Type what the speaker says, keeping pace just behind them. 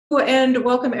And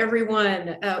welcome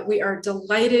everyone. We are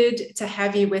delighted to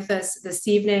have you with us this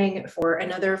evening for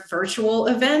another virtual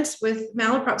event with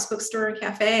Malaprop's Bookstore and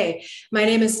Cafe. My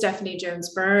name is Stephanie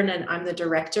Jones-Byrne and I'm the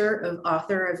Director of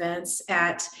Author Events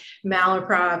at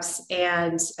Malaprop's,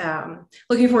 and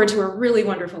looking forward to a really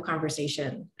wonderful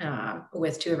conversation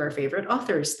with two of our favorite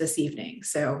authors this evening.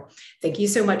 So thank you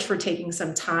so much for taking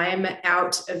some time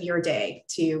out of your day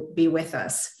to be with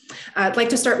us. I'd like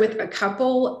to start with a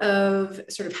couple of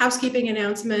sort of housekeeping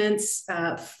announcements.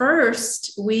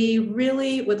 First, we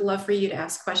really would love for you to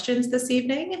ask questions this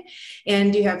evening,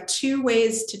 and you have two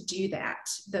ways to do that.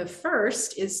 The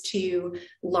first is to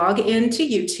log into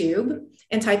YouTube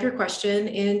and type your question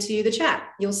into the chat.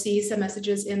 You'll see some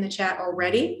messages in the chat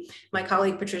already. My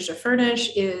colleague Patricia Furnish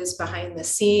is behind the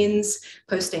scenes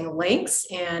posting links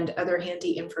and other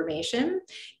handy information,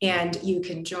 and you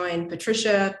can join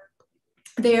Patricia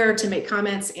there to make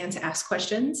comments and to ask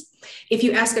questions. If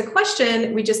you ask a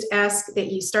question, we just ask that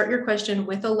you start your question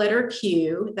with a letter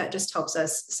Q. That just helps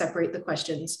us separate the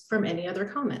questions from any other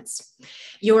comments.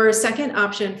 Your second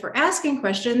option for asking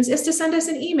questions is to send us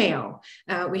an email.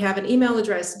 We have an email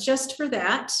address just for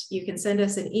that. You can send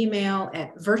us an email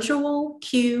at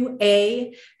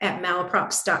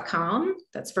virtualqa@malaprops.com.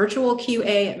 That's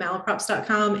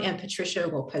virtualqa@malaprops.com, and Patricia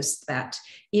will post that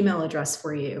email address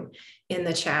for you in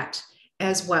the chat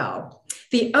as well.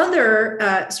 The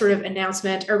other sort of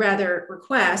announcement, or rather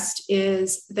request,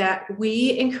 is that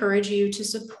we encourage you to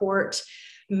support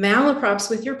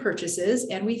Malaprops with your purchases,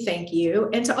 and we thank you,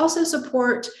 and to also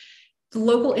support the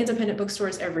local independent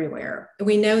bookstores everywhere.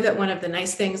 We know that one of the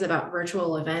nice things about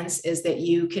virtual events is that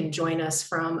you can join us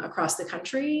from across the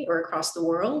country or across the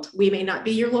world. We may not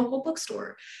be your local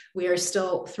bookstore. We are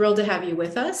still thrilled to have you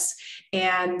with us,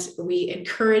 and we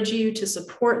encourage you to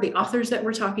support the authors that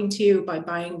we're talking to by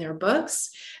buying their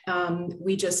books.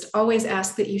 We just always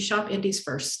ask that you shop indies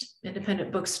first.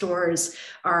 Independent bookstores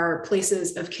are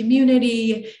places of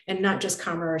community and not just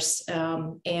commerce,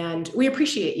 and we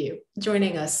appreciate you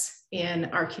joining us in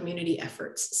our community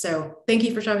efforts. So thank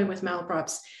you for shopping with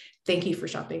Malaprops. Thank you for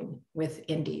shopping with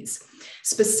indies.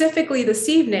 Specifically this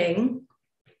evening,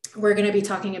 we're going to be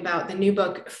talking about the new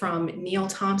book from Neal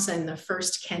Thompson, The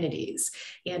First Kennedys.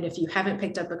 And if you haven't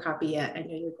picked up a copy yet, I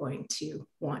know you're going to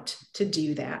want to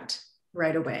do that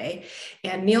right away.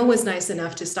 And Neal was nice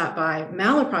enough to stop by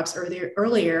Malaprops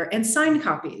earlier and sign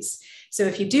copies. So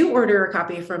if you do order a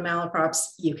copy from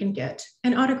Malaprops, you can get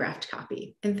an autographed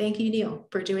copy. And thank you, Neal,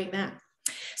 for doing that.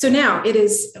 So now it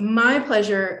is my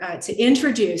pleasure to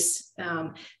introduce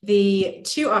the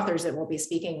two authors that we'll be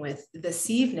speaking with this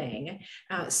evening.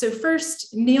 So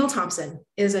first, Neal Thompson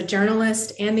is a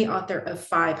journalist and the author of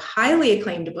 5 highly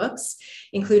acclaimed books,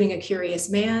 including A Curious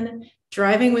Man,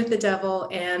 Driving with the Devil,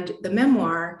 and the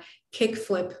memoir,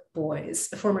 Kickflip Boys.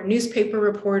 A former newspaper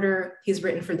reporter, he's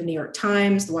written for the New York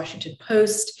Times, the Washington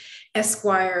Post,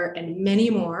 Esquire, and many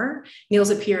more. Neal's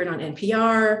appeared on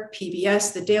NPR,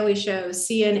 PBS, The Daily Show,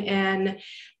 CNN,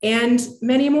 and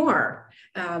many more.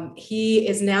 He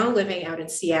is now living out in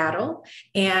Seattle,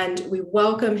 and we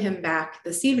welcome him back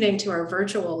this evening to our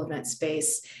virtual event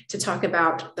space to talk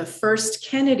about The First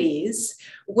Kennedys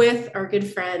with our good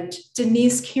friend,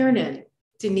 Denise Kiernan.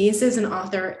 Denise is an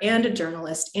author and a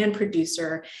journalist and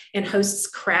producer and hosts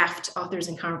Craft Authors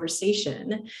in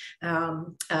Conversation,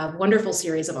 a wonderful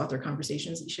series of author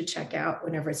conversations that you should check out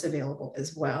whenever it's available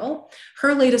as well.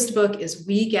 Her latest book is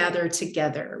We Gather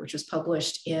Together, which was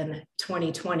published in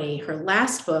 2020. Her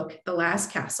last book, The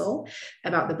Last Castle,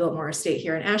 about the Biltmore Estate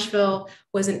here in Asheville,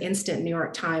 was an instant New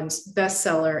York Times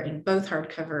bestseller in both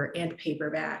hardcover and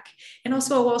paperback, and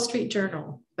also a Wall Street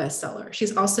Journal bestseller.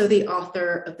 She's also the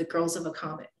author of The Girls of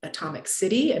Atomic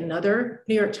City, another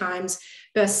New York Times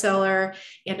bestseller,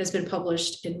 and has been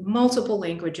published in multiple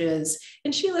languages.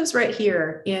 And she lives right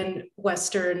here in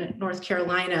Western North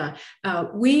Carolina.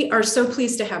 We are so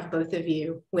pleased to have both of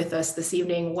you with us this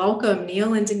evening. Welcome,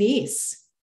 Neal and Denise.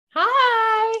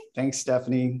 Hi. Thanks,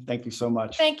 Stephanie. Thank you so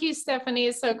much. Thank you, Stephanie.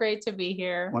 It's so great to be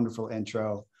here. Wonderful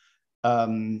intro. I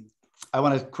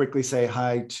want to quickly say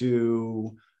hi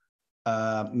to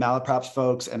Malaprops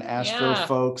folks and Asheville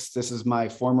folks. This is my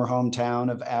former hometown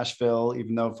of Asheville,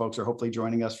 even though folks are hopefully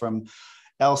joining us from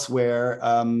elsewhere.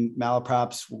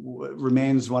 Malaprops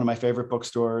remains one of my favorite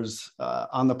bookstores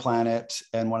on the planet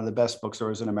and one of the best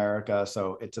bookstores in America.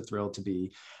 So it's a thrill to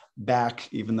be back,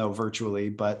 even though virtually,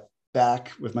 but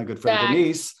back with my good friend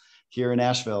Denise here in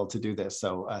Asheville to do this.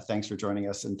 So thanks for joining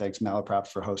us, and thanks Malaprop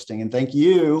for hosting, and thank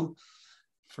you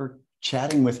for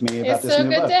chatting with me about this new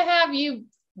book. It's so good to have you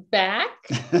back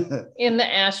in the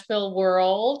Asheville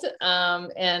world.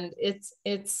 And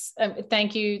it's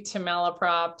thank you to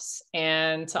Malaprops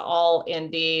and to all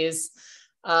indies.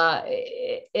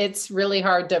 It's really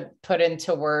hard to put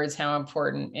into words how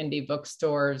important indie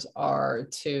bookstores are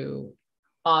to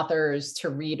authors, to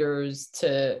readers,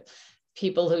 to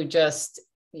people who just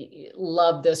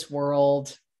love this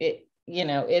world.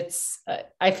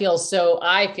 I feel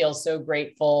so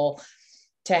grateful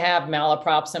to have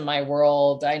Malaprops in my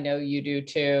world. I know you do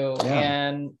too. Yeah.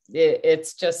 And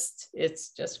it's just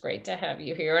great to have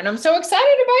you here. And I'm so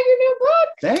excited about your new book.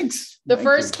 Thanks. Thank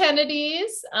you.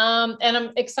 Kennedys. And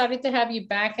I'm excited to have you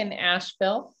back in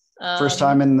Asheville. First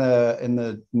time in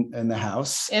the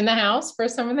house. In the house.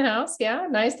 First time in the house. Yeah.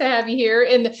 Nice to have you here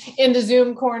in the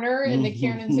Zoom corner, in the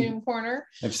Kiernan Zoom corner.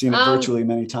 I've seen it virtually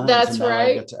many times. That's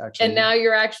right. And now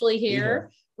you're actually here.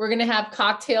 We're going to have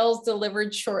cocktails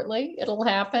delivered shortly. It'll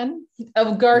happen.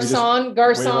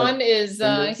 Garcon is,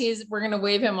 we're going to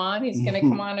wave him on. He's going to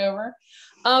come on over.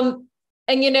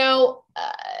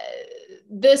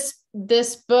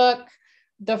 This book,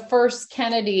 The First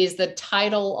Kennedys, the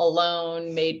title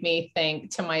alone made me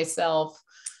think to myself,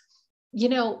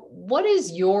 what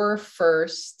is your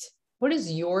first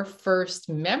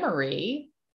memory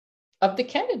of the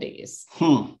Kennedys?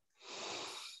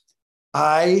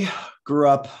 I grew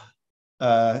up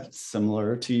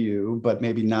similar to you, but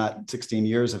maybe not 16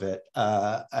 years of it.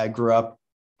 I grew up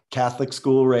Catholic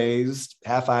school raised,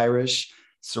 half Irish,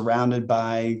 surrounded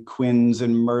by Quinns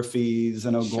and Murphys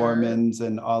and O'Gormans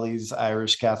and all these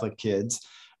Irish Catholic kids.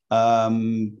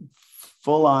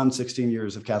 Full on 16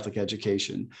 years of Catholic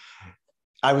education.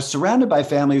 I was surrounded by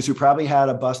families who probably had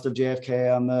a bust of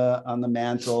JFK on the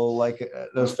mantle, like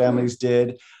those families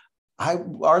did.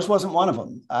 Ours wasn't one of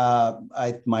them.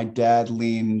 My dad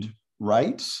leaned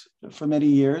right for many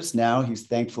years. Now he's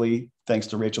thankfully, thanks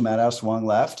to Rachel Maddow, swung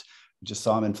left. Just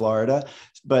saw him in Florida.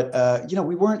 But,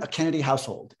 we weren't a Kennedy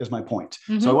household, is my point.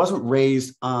 Mm-hmm. So I wasn't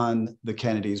raised on the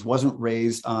Kennedys, wasn't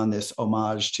raised on this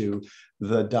homage to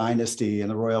the dynasty and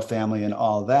the royal family and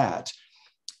all that.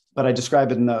 But I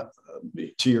describe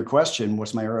it to your question,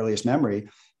 what's my earliest memory?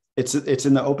 It's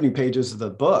in the opening pages of the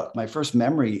book. My first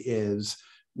memory is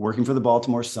working for the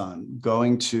Baltimore Sun,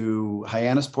 going to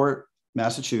Hyannisport,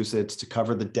 Massachusetts to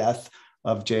cover the death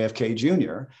of JFK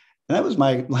Jr. And that was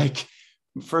my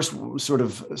first sort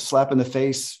of slap in the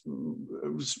face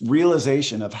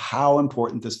realization of how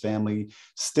important this family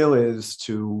still is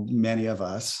to many of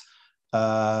us.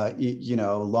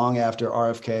 Long after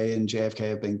RFK and JFK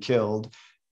have been killed,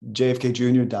 JFK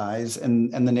Jr. dies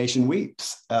and the nation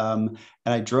weeps. And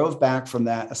I drove back from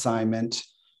that assignment,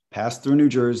 passed through New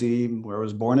Jersey, where I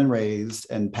was born and raised,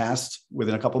 and passed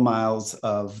within a couple miles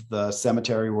of the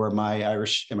cemetery where my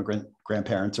Irish immigrant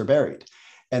grandparents are buried.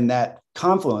 And that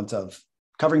confluence of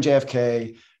covering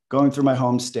JFK, going through my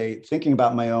home state, thinking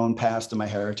about my own past and my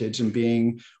heritage, and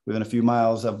being within a few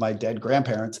miles of my dead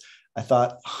grandparents, I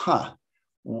thought,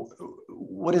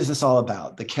 what is this all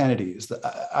about? The Kennedys, the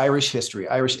Irish history,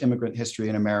 Irish immigrant history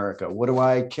in America. What do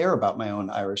I care about my own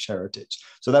Irish heritage?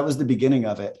 So that was the beginning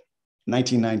of it.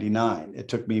 1999. It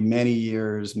took me many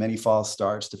years, many false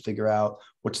starts to figure out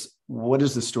what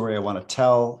is the story I want to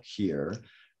tell here.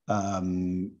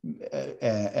 And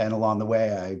along the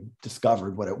way, I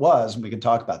discovered what it was, and we can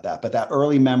talk about that. But that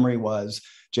early memory was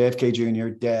JFK Jr.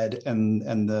 dead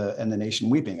and the nation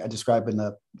weeping. I describe in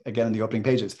the opening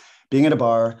pages, being at a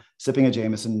bar, sipping a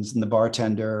Jameson's, and the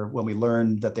bartender, when we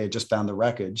learned that they had just found the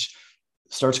wreckage,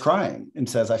 starts crying and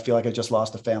says, "I feel like I just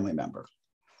lost a family member."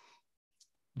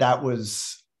 That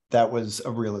was a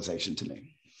realization to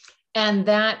me. And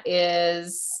that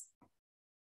is,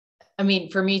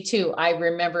 for me too, I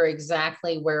remember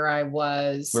exactly where I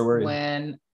was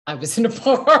when I was in a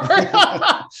bar.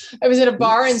 I was in a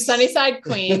bar in Sunnyside,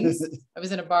 Queens.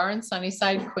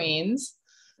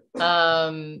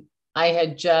 I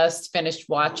had just finished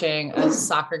watching a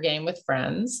soccer game with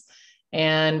friends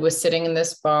and was sitting in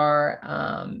this bar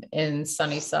in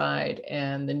Sunnyside,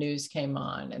 and the news came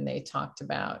on and they talked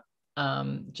about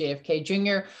JFK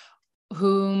Jr.,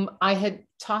 whom I had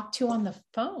talked to on the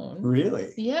phone.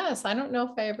 Really? Yes. I don't know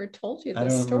if I ever told you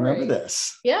this story. I don't remember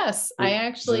this. Yes. I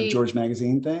actually. Was it a George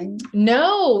Magazine thing?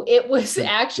 No, it was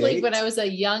actually when I was a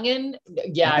youngin'.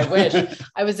 Yeah, I wish.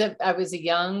 I was a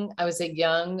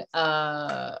young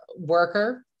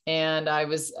worker, and I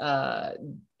was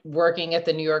working at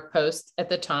the New York Post at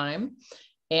the time.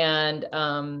 And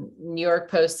New York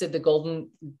Post did the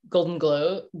Golden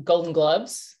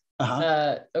Gloves.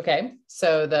 Uh-huh. Okay.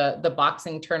 So the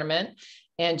boxing tournament,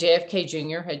 and JFK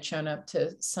Jr. had shown up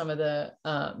to some of the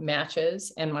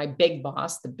matches, and my big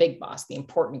boss, the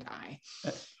important guy,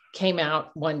 came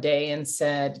out one day and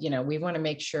said, you know, we want to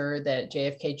make sure that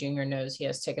JFK Jr. knows he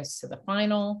has tickets to the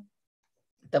final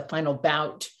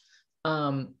bout.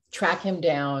 Track him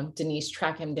down, Denise,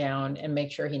 track him down and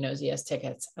make sure he knows he has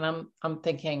tickets. And I'm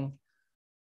thinking,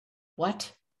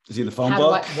 what? Is he the phone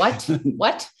book?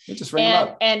 What? It just rang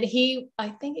up. And he, I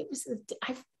think it was,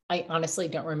 I honestly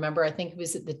don't remember. I think it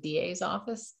was at the DA's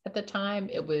office at the time.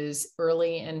 It was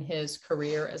early in his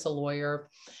career as a lawyer.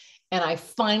 And I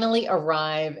finally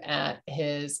arrive at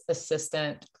his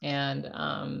assistant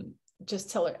and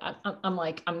just tell her, I'm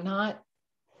like, I'm not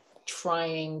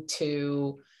trying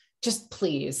to, just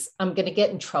please, I'm going to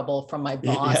get in trouble from my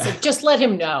boss. Yeah. Just let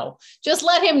him know. Just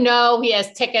let him know he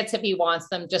has tickets if he wants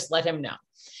them. Just let him know.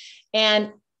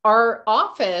 And our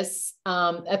office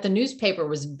at the newspaper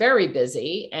was very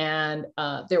busy, and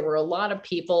there were a lot of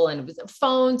people, and it was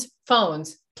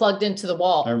phones plugged into the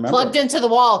wall. Plugged into the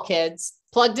wall, kids.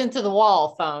 Plugged into the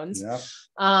wall phones. Yep.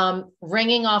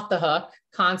 Ringing off the hook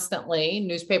constantly.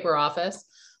 Newspaper office.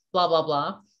 Blah blah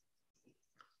blah.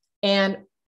 And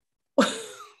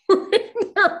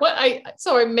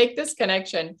so I make this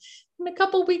connection, and a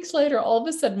couple of weeks later, all of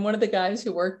a sudden, one of the guys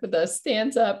who worked with us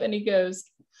stands up and he goes,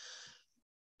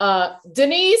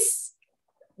 Denise,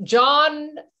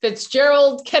 John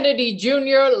Fitzgerald Kennedy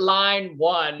Jr., line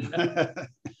 1.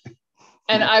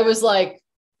 And I was like,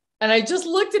 and I just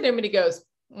looked at him and he goes,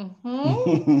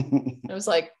 I was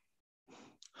like,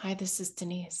 hi, this is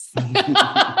Denise.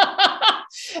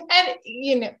 And,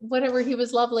 you know, whatever, he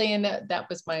was lovely. And that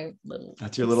was my little,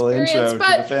 that's your little intro to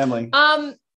the family.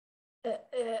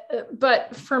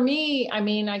 But for me, I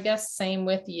mean, I guess same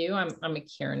with you. I'm a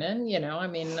Kiernan, you know, I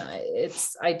mean,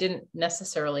 I didn't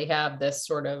necessarily have this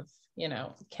sort of, you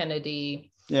know,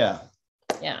 Kennedy. Yeah.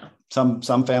 Yeah. Some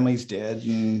families did,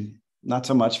 and not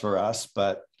so much for us,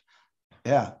 but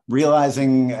yeah,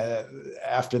 realizing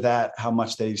after that how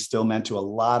much they still meant to a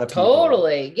lot of people.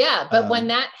 Totally. Yeah. But when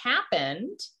that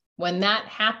happened,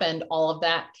 all of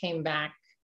that came back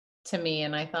to me.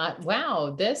 And I thought,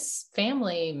 wow, this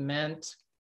family meant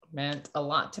a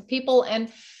lot to people.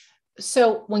 And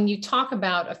so when you talk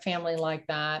about a family like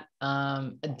that,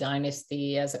 a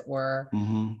dynasty, as it were,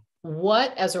 mm-hmm.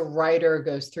 What as a writer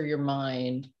goes through your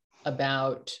mind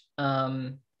about,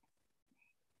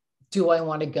 do I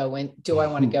want to go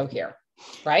here?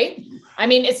 Right. I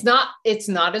mean, it's not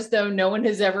as though no one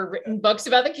has ever written books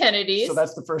about the Kennedys. So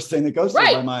that's the first thing that goes through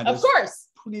my mind. Of course.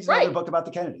 Who needs another book about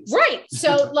the Kennedys? Right.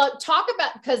 So talk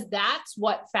about, because that's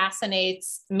what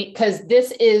fascinates me, because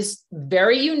this is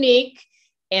very unique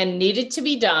and needed to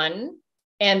be done.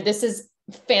 And this is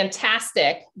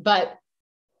fantastic, but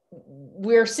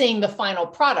we're seeing the final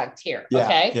product here. Yeah,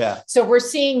 okay. Yeah. So we're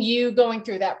seeing you going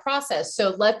through that process.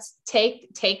 So let's take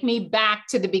me back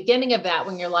to the beginning of that,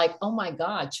 when you're like, oh my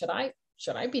God, should I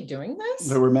be doing this?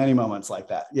 There were many moments like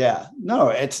that. Yeah,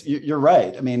 no, you're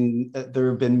right. I mean, there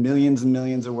have been millions and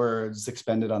millions of words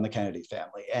expended on the Kennedy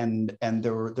family. And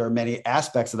there are many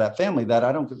aspects of that family that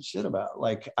I don't give a shit about.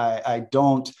 Like, I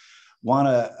don't want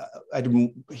to, I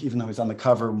didn't, even though he's on the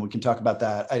cover and we can talk about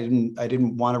that, I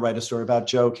didn't want to write a story about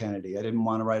Joe Kennedy. I didn't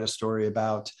want to write a story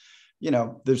about, you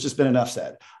know, there's just been enough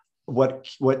said. What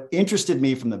interested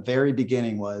me from the very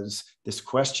beginning was this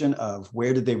question of,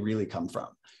 where did they really come from?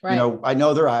 Right. You know, I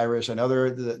know they're Irish. I know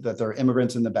that they're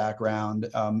immigrants in the background.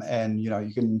 And, you know,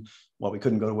 we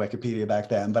couldn't go to Wikipedia back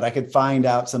then, but I could find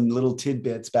out some little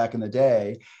tidbits back in the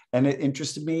day. And it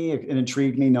interested me, it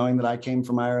intrigued me, knowing that I came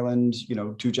from Ireland, you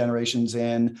know, 2 generations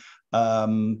in.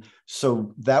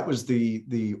 So that was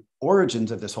the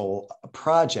origins of this whole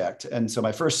project. And so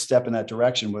my first step in that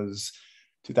direction was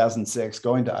 2006,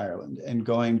 going to Ireland and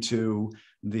going to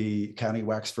the County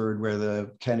Wexford, where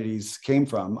the Kennedys came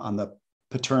from, on the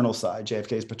paternal side,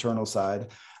 JFK's paternal side.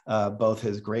 Both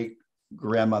his great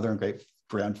grandmother and great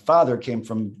grandfather came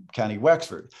from County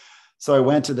Wexford. So I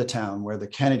went to the town where the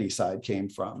Kennedy side came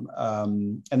from,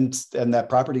 and that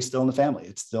property's still in the family.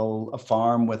 It's still a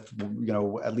farm with, you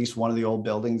know, at least one of the old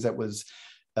buildings that was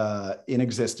in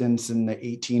existence in the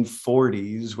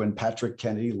 1840s when Patrick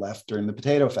Kennedy left during the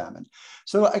potato famine.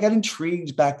 So I got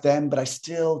intrigued back then, but I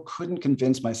still couldn't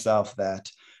convince myself that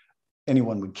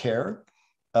anyone would care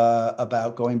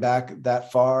about going back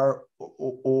that far,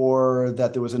 or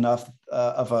that there was enough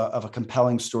of a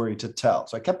compelling story to tell.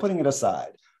 So I kept putting it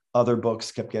aside. Other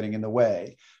books kept getting in the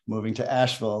way. Moving to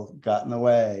Asheville got in the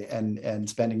way, and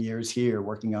spending years here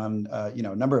working on a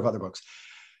number of other books.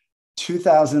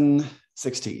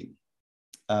 2016,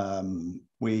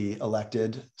 we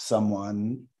elected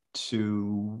someone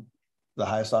to the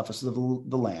highest office of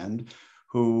the land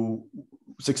who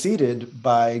succeeded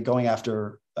by going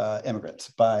after immigrants,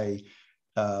 by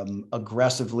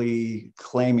aggressively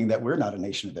claiming that we're not a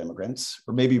nation of immigrants,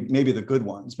 or maybe the good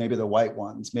ones, maybe the white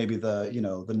ones, maybe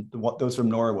those from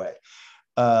Norway.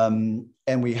 And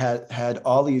we had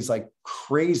all these like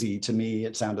crazy, to me,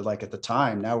 it sounded like at the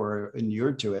time, now we're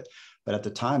inured to it, but at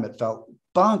the time it felt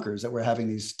bonkers that we're having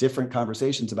these different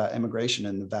conversations about immigration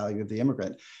and the value of the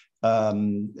immigrant,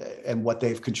 and what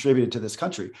they've contributed to this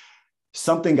country.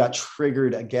 Something got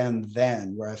triggered again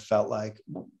then, where I felt like,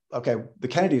 okay, the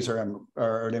Kennedys are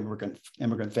an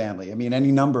immigrant family. I mean,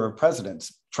 any number of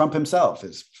presidents, Trump himself,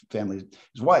 his family,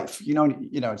 his wife,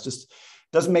 it's just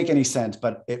doesn't make any sense,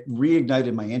 but it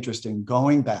reignited my interest in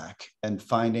going back and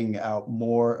finding out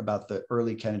more about the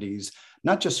early Kennedys,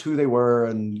 not just who they were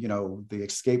and, the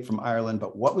escape from Ireland,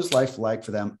 but what was life like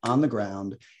for them on the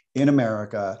ground in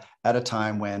America at a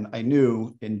time when I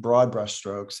knew, in broad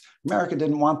brushstrokes, America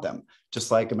didn't want them,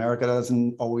 just like America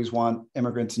doesn't always want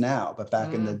immigrants now. But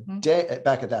back in the day,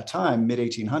 back at that time, mid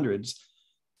 1800s,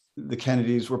 the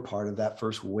Kennedys were part of that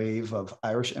first wave of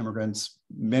Irish immigrants,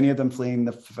 many of them fleeing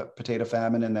the potato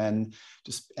famine and then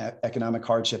just economic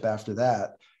hardship after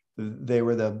that. They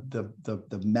were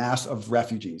the mass of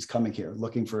refugees coming here,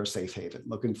 looking for a safe haven,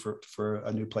 looking for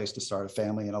a new place to start a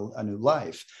family and a new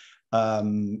life.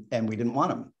 And we didn't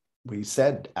want them. We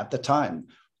said at the time,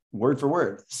 word for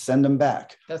word, send them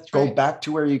back. That's right. Go back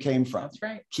to where you came from. That's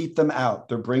right. Keep them out.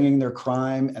 They're bringing their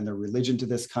crime and their religion to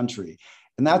this country.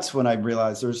 And that's when I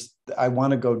realized I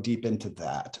want to go deep into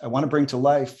that. I want to bring to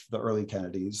life the early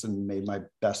Kennedys and made my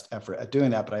best effort at doing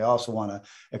that. But I also want to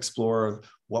explore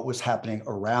what was happening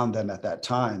around them at that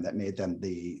time that made them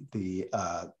the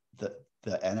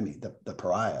enemy, the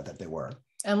pariah that they were.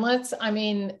 And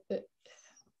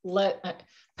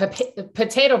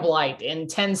potato blight in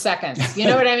 10 seconds. You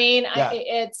know what I mean?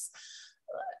 Yeah.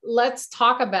 Let's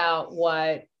talk about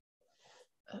what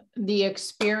the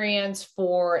experience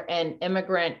for an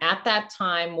immigrant at that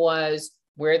time was,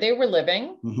 where they were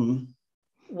living,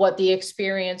 what the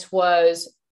experience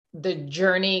was, the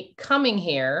journey coming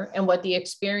here, and what the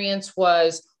experience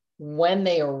was when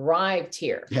they arrived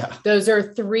here. Yeah. Those are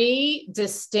three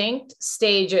distinct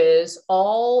stages,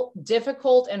 all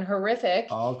difficult and horrific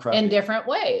in different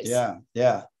ways. Yeah.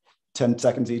 Yeah. 10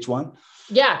 seconds each one.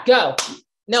 Yeah, go.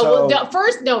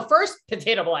 First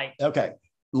potato blight. Okay.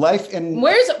 Life in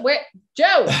where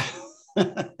Joe?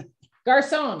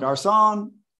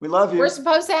 Garcon. We love you. We're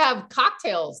supposed to have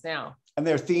cocktails now. And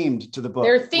they're themed to the book.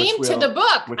 They're themed to the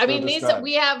book. I mean,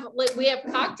 we have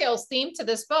cocktails themed to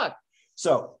this book.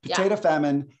 So potato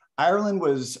famine, Ireland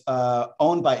was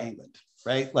owned by England,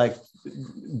 right? Like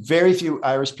very few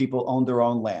Irish people owned their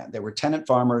own land. They were tenant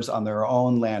farmers on their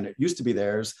own land. It used to be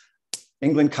theirs.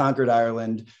 England conquered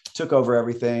Ireland, took over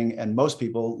everything. And most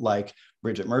people, like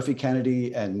Bridget Murphy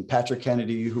Kennedy and Patrick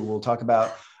Kennedy, who we'll talk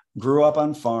about, grew up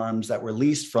on farms that were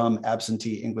leased from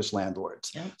absentee English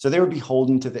landlords. Yeah. So they were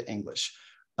beholden to the English.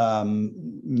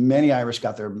 Many Irish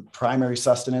got their primary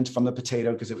sustenance from the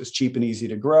potato because it was cheap and easy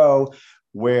to grow,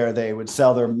 where they would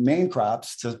sell their main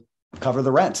crops to cover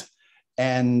the rent.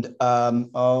 And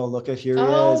look at here he is.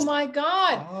 Oh my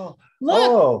God.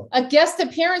 Look, a guest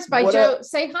appearance by Joe.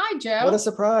 Say hi, Joe. What a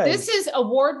surprise. This is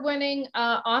award-winning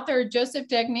author Joseph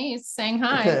Denise saying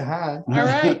hi. Okay, hi. All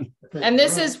right. And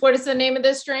this is, what is the name of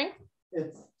this drink?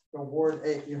 It's the Ward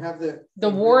 8. You have the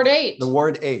Ward 8. The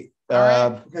Ward 8.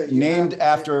 Named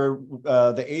after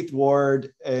the 8th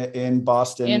Ward in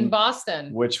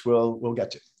Boston. Which we'll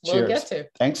get to. Cheers. We'll get to.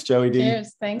 Thanks, Joey D.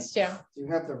 Cheers. Thanks, Joe. Do you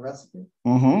have the recipe?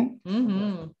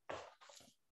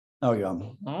 Oh,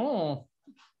 yum. Oh.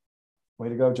 Way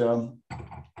to go, Joe.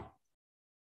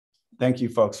 Thank you,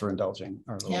 folks, for indulging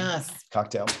our little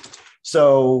cocktail.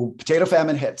 So potato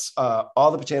famine hits.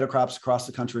 All the potato crops across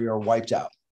the country are wiped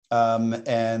out.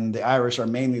 And the Irish are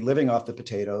mainly living off the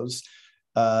potatoes.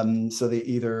 So they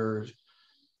either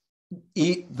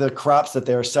eat the crops that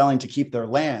they're selling to keep their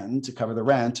land to cover the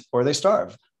rent, or they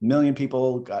starve. 1 million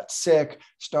people got sick,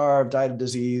 starved, died of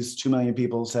disease. 2 million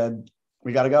people said,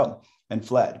 we got to go, and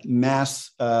fled.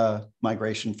 Mass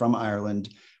migration from Ireland,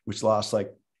 which lost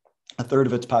like a third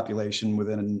of its population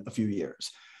within a few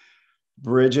years.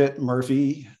 Bridget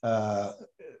Murphy,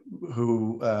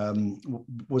 who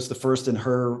was the first in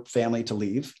her family to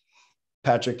leave.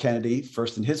 Patrick Kennedy,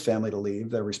 first in his family to leave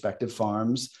their respective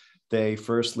farms. They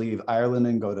first leave Ireland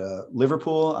and go to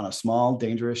Liverpool on a small,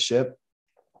 dangerous ship.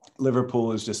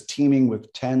 Liverpool is just teeming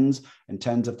with tens and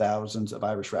tens of thousands of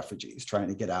Irish refugees trying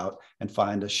to get out and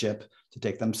find a ship to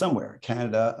take them somewhere,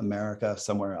 Canada, America,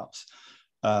 somewhere else.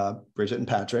 Bridget and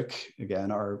Patrick,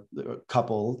 again, are a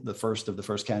couple, the first of the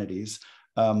first Kennedys,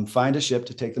 find a ship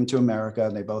to take them to America,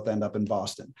 and they both end up in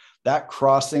Boston. That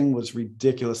crossing was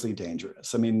ridiculously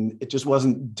dangerous. I mean, it just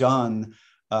wasn't done.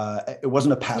 It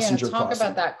wasn't a passenger crossing. crossing.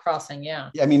 About that crossing, yeah.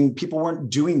 I mean, people weren't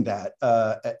doing that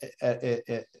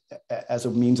as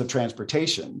a means of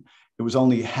transportation. It was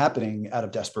only happening out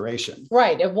of desperation.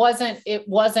 Right. It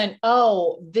wasn't,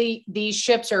 oh, these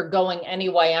ships are going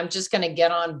anyway, I'm just going to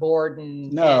get on board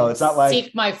and it's not like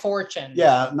seek my fortune.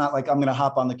 Yeah, not like I'm going to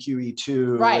hop on the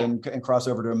QE2 right. and cross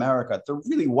over to America. There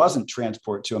really wasn't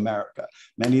transport to America.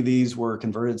 Many of these were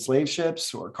converted slave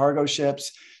ships or cargo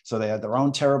ships. So they had their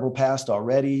own terrible past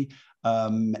already.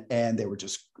 And they were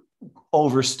just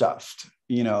overstuffed,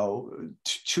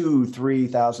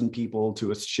 2,000-3,000 people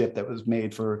to a ship that was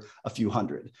made for a few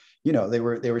hundred. They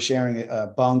were sharing a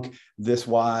bunk this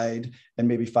wide and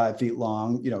maybe 5 feet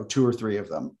long, 2 or 3 of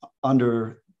them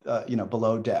under,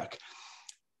 below deck.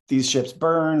 These ships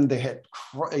burned, they hit,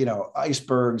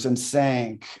 icebergs and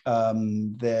sank.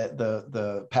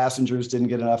 The passengers didn't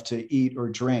get enough to eat or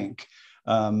drink.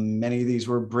 Many of these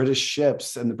were British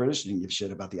ships, and the British didn't give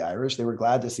shit about the Irish. They were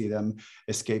glad to see them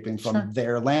escaping from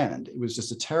their land. It was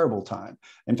just a terrible time.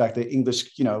 In fact, the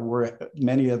English, were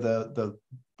many of the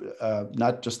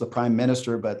not just the prime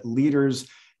minister, but leaders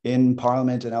in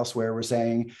Parliament and elsewhere were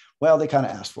saying, well, they kind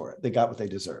of asked for it. They got what they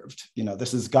deserved.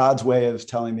 This is God's way of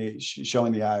showing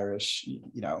the Irish,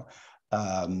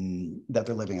 that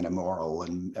they're living an immoral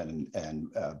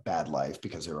and bad life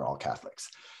because they were all Catholics.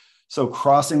 So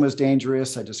crossing was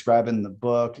dangerous. I describe in the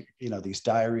book, these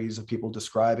diaries of people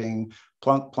describing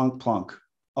plunk, plunk, plunk,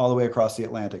 all the way across the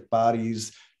Atlantic,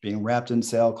 bodies being wrapped in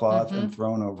sailcloth and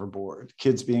thrown overboard,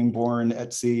 kids being born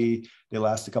at sea. They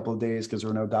last a couple of days because there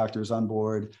were no doctors on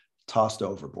board, tossed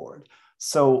overboard.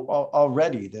 So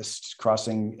already this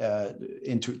crossing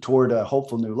toward a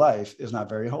hopeful new life is not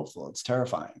very hopeful. It's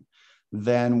terrifying.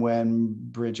 Then when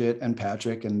Bridget and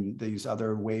Patrick and these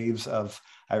other waves of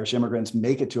Irish immigrants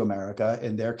make it to America,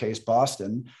 in their case,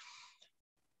 Boston,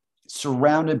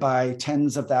 surrounded by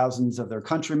tens of thousands of their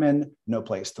countrymen, no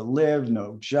place to live,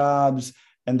 no jobs.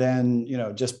 And then,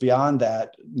 just beyond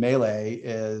that, melee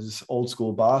is old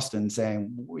school Boston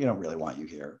saying, we don't really want you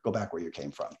here. Go back where you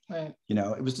came from. Right.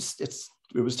 It was just,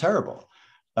 it was terrible.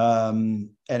 And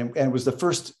it was the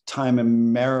first time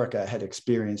America had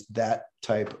experienced that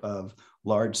type of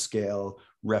large scale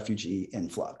refugee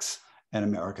influx, and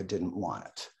America didn't want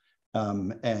it.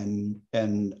 And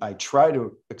I try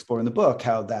to explore in the book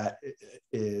how that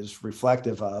is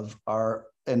reflective of our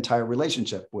entire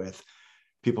relationship with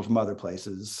people from other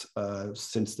places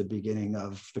since the beginning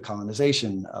of the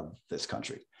colonization of this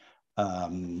country.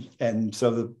 And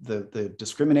so the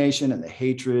discrimination and the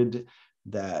hatred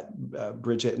that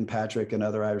Bridget and Patrick and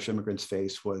other Irish immigrants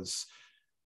face was,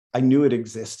 I knew it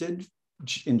existed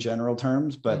in general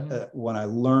terms, but when I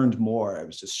learned more, I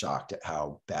was just shocked at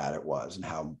how bad it was and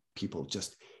how people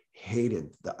just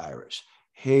hated the Irish,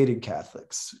 hated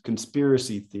Catholics,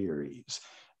 conspiracy theories,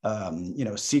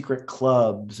 secret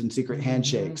clubs and secret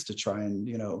handshakes to try and,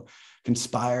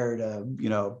 conspire to,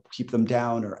 keep them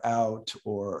down or out,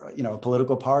 or, a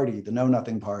political party, the Know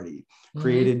Nothing Party,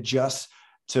 created just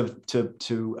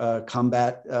to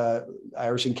combat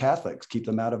Irish and Catholics, keep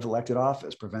them out of elected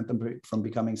office, prevent them from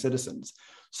becoming citizens.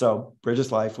 So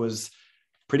Bridget's life was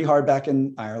pretty hard back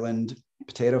in Ireland.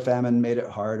 Potato famine made it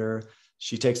harder.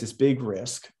 She takes this big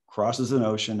risk, crosses an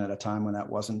ocean at a time when that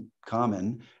wasn't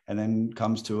common, and then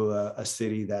comes to a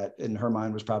city that in her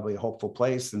mind was probably a hopeful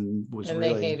place, and really,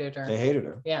 they hated her. They hated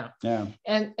her. Yeah. Yeah.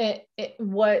 And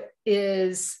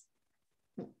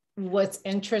what's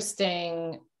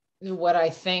interesting, what I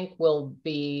think will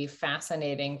be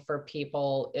fascinating for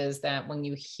people is that when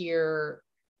you think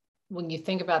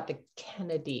about the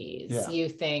Kennedys, you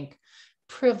think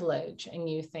privilege, and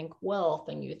you think wealth,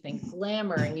 and you think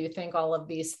glamour, and you think all of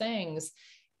these things.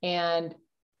 And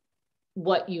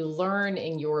what you learn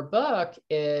in your book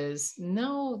is,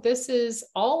 no, this is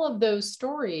all of those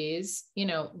stories.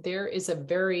 There is a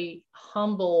very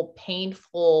humble,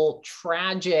 painful,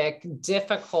 tragic,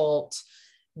 difficult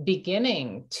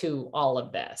beginning to all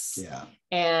of this. Yeah.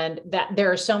 And that there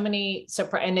are so many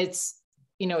and it's,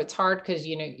 it's hard because,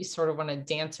 you sort of want to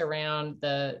dance around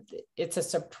it's a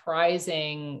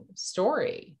surprising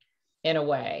story in a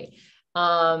way.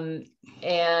 And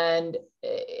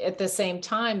at the same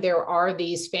time, there are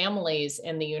these families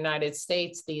in the United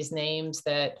States, these names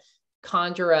that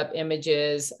conjure up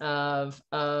images of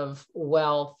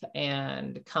wealth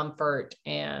and comfort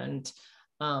and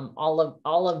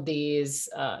all of these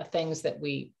things that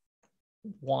we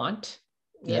want,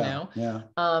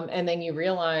 and then you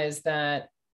realize that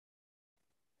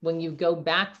when you go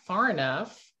back far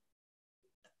enough,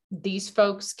 these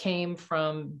folks came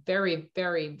from very,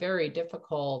 very, very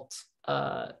difficult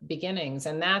beginnings.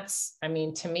 And that's, I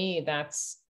mean, to me,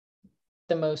 that's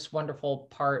the most wonderful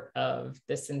part of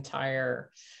this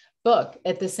entire book.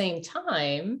 At the same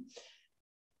time,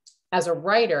 as a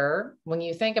writer, when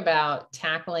you think about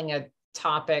tackling a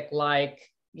topic like,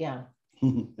 yeah.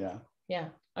 Yeah. Yeah.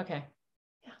 Okay.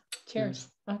 Yeah. Cheers.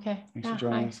 Okay. Thanks for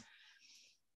joining us.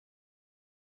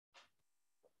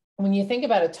 When you think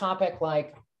about a topic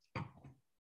like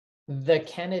the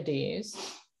Kennedys,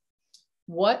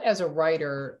 what as a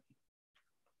writer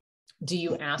do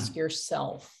you ask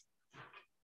yourself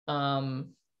to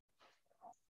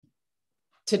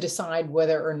decide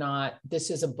whether or not this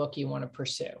is a book you want to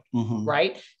pursue,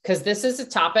 right? Because this is a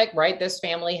topic, right? This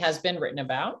family has been written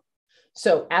about.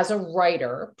 So as a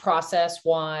writer,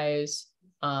 process-wise,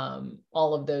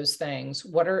 all of those things,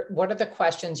 what are the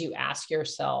questions you ask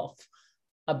yourself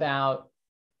about,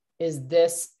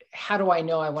 how do I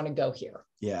know I want to go here?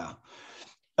 Yeah.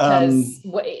 Because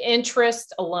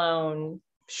interest alone,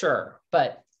 sure,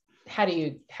 but how do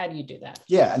you do that?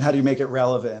 Yeah, and how do you make it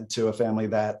relevant to a family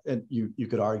that you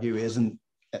could argue isn't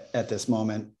at this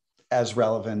moment as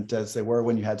relevant as they were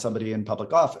when you had somebody in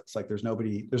public office? Like there's not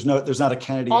a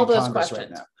Kennedy in Congress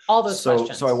right now. All those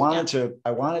questions. So I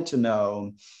wanted to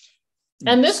know.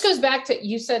 And this goes back to,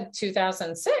 you said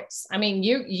 2006. I mean,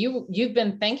 you've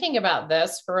been thinking about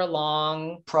this for a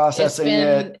long, processing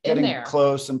it, getting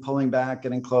close and pulling back,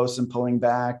 getting close and pulling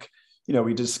back. You know,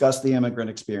 we discussed the immigrant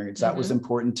experience. That was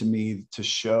important to me, to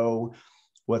show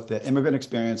what the immigrant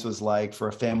experience was like for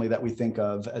a family that we think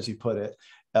of, as you put it,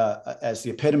 as the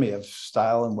epitome of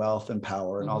style and wealth and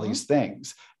power and all these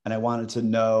things. And I wanted to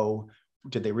know,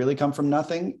 did they really come from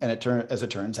nothing? And as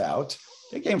it turns out,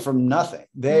 they came from nothing.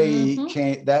 They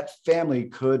came, that family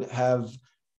could have,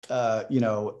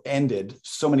 ended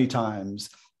so many times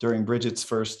during Bridget's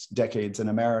first decades in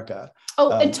America.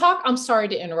 Oh, and I'm sorry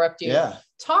to interrupt you. Yeah.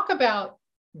 Talk about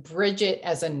Bridget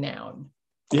as a noun.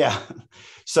 Yeah.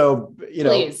 So,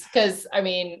 please, because I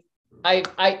mean,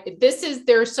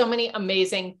 there's so many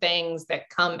amazing things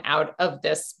that come out of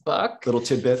this book. Little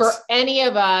tidbits. For any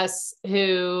of us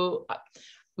who,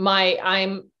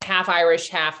 I'm half Irish,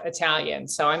 half Italian.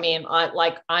 So, I mean,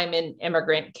 I'm an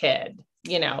immigrant kid,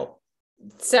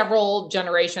 several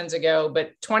generations ago,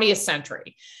 but 20th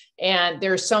century. And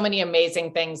there's so many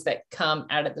amazing things that come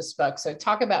out of this book. So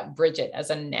talk about Bridget as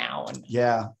a noun.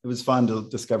 Yeah, it was fun to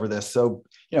discover this. So,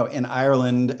 in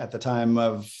Ireland at the time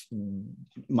of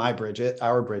our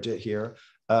Bridget here,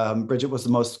 Bridget was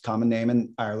the most common name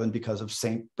in Ireland because of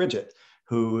Saint Bridget,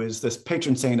 who is this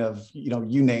patron saint of,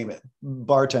 you name it,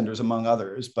 bartenders among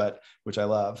others, but which I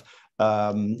love.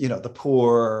 The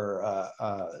poor,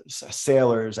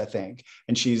 sailors, I think.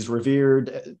 And she's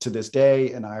revered to this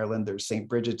day in Ireland. There's St.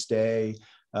 Bridget's Day,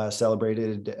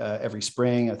 celebrated every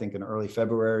spring, I think in early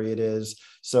February it is.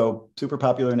 So super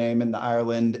popular name in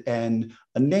Ireland, and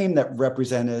a name that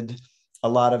represented a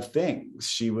lot of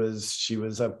things.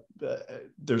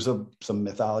 There's some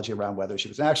mythology around whether she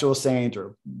was an actual saint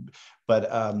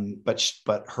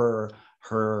but her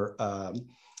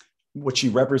what she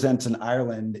represents in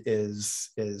Ireland is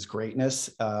greatness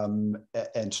and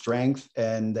strength.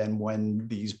 And then when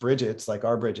these Bridgets, like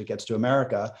our Bridget, gets to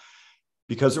America,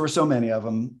 because there were so many of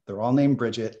them, they're all named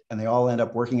Bridget, and they all end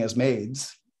up working as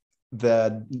maids.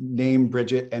 The name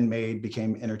Bridget and maid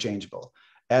became interchangeable,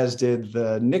 as did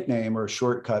the nickname or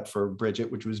shortcut for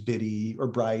Bridget, which was Biddy or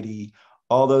Bridie.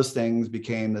 All those things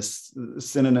became the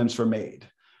synonyms for maid.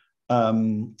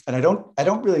 And I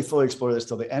don't really fully explore this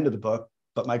till the end of the book.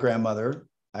 But my grandmother,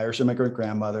 Irish immigrant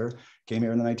grandmother, came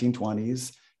here in the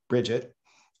 1920s. Bridget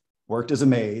worked as a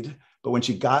maid, but when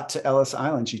she got to Ellis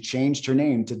Island, she changed her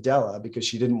name to Della because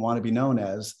she didn't want to be known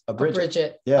as a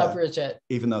Bridget. A Bridget.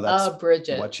 Even though that's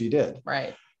what she did.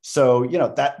 Right. So,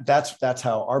 that's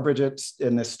how our Bridget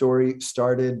in this story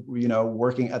started,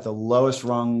 working at the lowest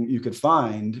rung you could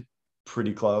find,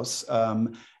 pretty close.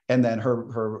 And then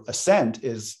her ascent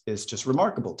is just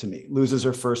remarkable to me. Loses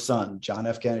her first son, John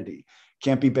F. Kennedy.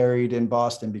 Can't be buried in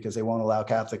Boston because they won't allow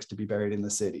Catholics to be buried in the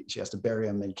city. She has to bury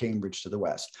him in Cambridge to the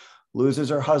west. Loses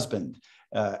her husband,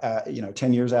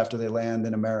 10 years after they land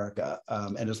in America,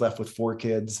 and is left with 4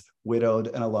 kids, widowed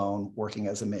and alone, working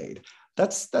as a maid.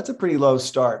 That's a pretty low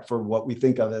start for what we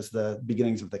think of as the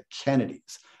beginnings of the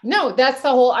Kennedys. No, that's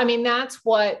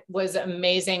what was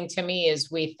amazing to me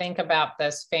is we think about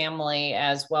this family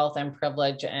as wealth and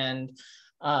privilege and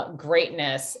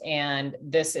greatness. And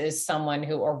this is someone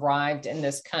who arrived in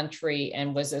this country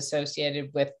and was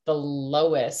associated with the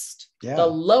lowest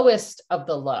of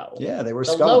the low. Yeah, they were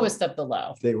the scum. lowest of the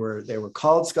low. They were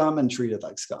called scum and treated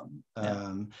like scum.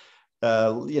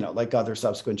 like other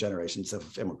subsequent generations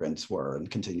of immigrants were and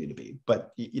continue to be.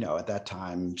 But, at that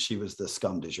time, she was the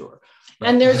scum du jour. Right?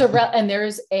 And there's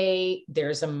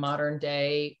a modern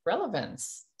day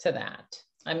relevance to that.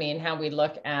 I mean, how we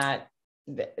look at,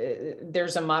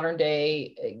 there's a modern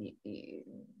day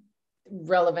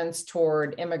relevance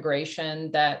toward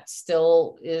immigration that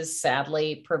still is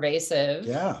sadly pervasive.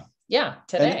 Yeah,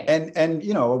 today. And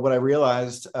what I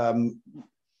realized,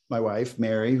 my wife,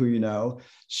 Mary, who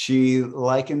she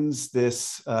likens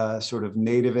this sort of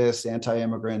nativist,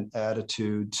 anti-immigrant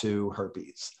attitude to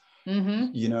herpes.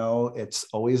 Mm-hmm. It's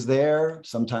always there.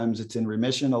 Sometimes it's in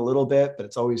remission a little bit, but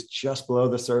it's always just below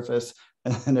the surface,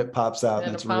 and then it pops out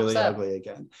and it's really ugly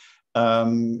again.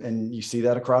 And you see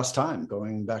that across time,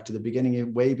 going back to the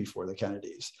beginning, way before the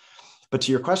Kennedys. But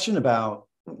to your question about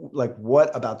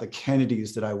what about the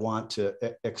Kennedys did I want to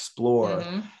explore?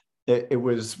 Mm-hmm. It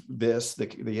was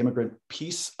the immigrant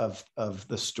piece of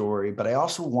the story, but I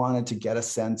also wanted to get a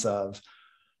sense of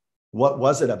what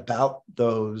was it about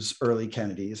those early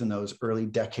Kennedys and those early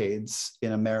decades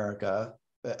in America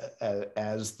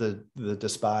as the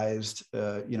despised,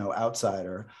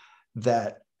 outsider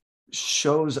that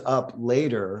shows up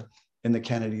later in the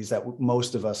Kennedys that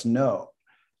most of us know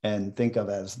and think of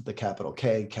as the capital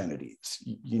K Kennedys.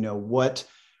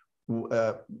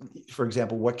 For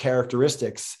example, what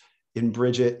characteristics in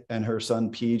Bridget and her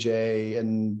son PJ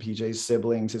and PJ's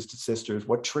siblings, his sisters,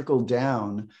 what trickled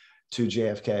down to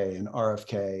JFK and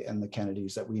RFK and the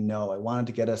Kennedys that we know? I wanted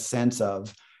to get a sense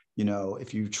of,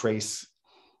 if you trace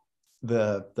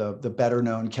the better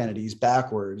known Kennedys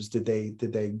backwards, did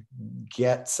they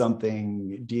get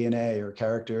something, DNA or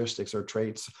characteristics or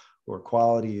traits or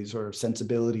qualities or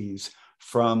sensibilities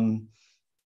from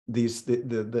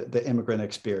the immigrant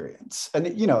experience? And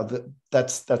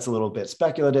that's a little bit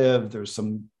speculative. There's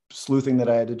some sleuthing that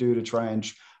I had to do to try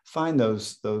and find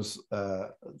those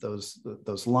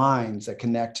lines that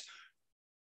connect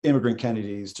immigrant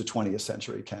Kennedys to 20th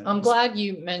century Kennedys. I'm glad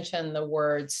you mentioned the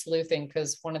word sleuthing,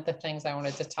 because one of the things I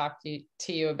wanted to talk to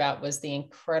you about was the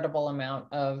incredible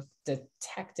amount of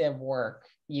detective work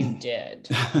you did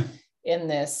in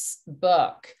this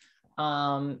book.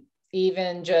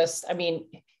 Even just,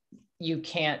 you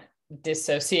can't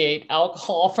dissociate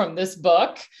alcohol from this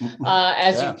book,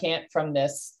 as you can't from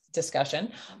this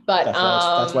discussion, but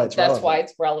that's why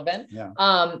it's relevant.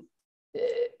 Yeah.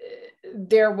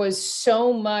 There was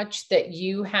so much that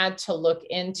you had to look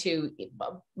into,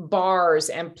 bars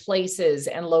and places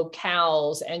and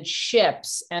locales and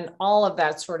ships and all of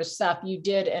that sort of stuff. You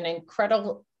did an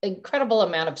incredible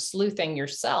amount of sleuthing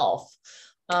yourself.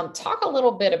 Talk a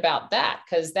little bit about that,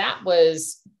 because that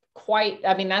was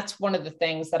that's one of the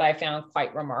things that I found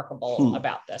quite remarkable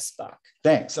about this book.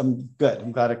 Thanks. I'm good.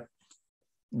 I'm glad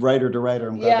writer to writer.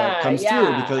 I'm glad that comes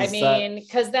through,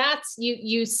 because that's,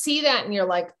 you see that and you're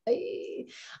like,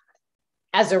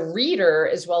 as a reader,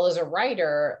 as well as a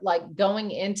writer, like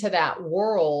going into that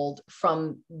world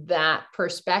from that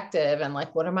perspective and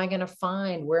what am I going to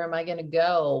find? Where am I going to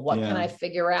go? What can I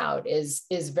figure out is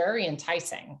very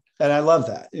enticing. And I love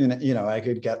that.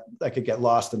 I could get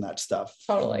lost in that stuff.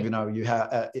 Totally. You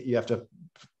have to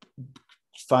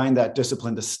find that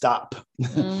discipline to stop.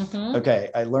 Mm-hmm. Okay,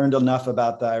 I learned enough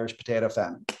about the Irish potato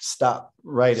famine. Stop,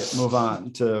 write it, move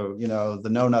on to, the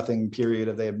know-nothing period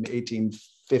of the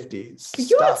 1850s.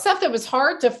 You had stuff that was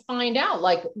hard to find out,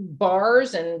 like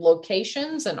bars and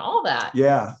locations and all that.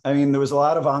 Yeah, there was a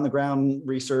lot of on-the-ground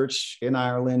research in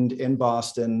Ireland, in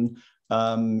Boston.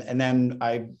 And then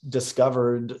I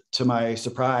discovered, to my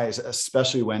surprise,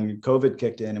 especially when COVID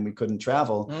kicked in and we couldn't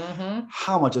travel,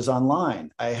 how much is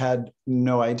online. I had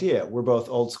no idea. We're both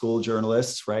old school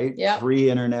journalists, right? Yeah.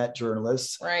 Pre-internet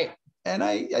journalists. Right. And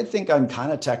I think I'm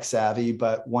kind of tech savvy,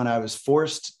 but when I was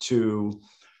forced to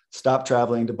stop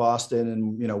traveling to Boston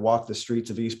and, walk the streets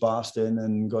of East Boston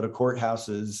and go to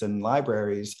courthouses and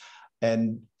libraries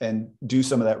and do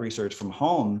some of that research from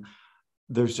home,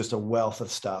 there's just a wealth of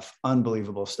stuff,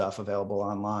 unbelievable stuff available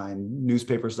online.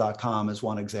 Newspapers.com is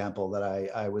one example that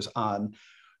I was on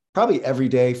probably every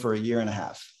day for a year and a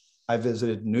half. I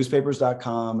visited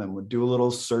newspapers.com and would do a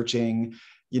little searching.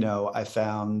 I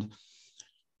found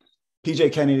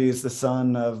PJ Kennedy is the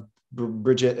son of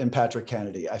Bridget and Patrick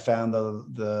Kennedy. I found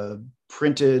the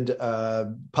printed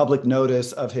public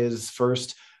notice of his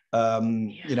first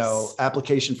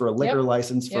application for a liquor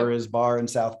license for his bar in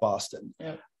South Boston.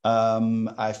 Yep.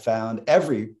 I found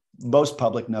most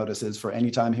public notices for any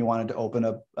time he wanted to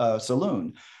open a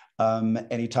saloon.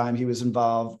 Anytime he was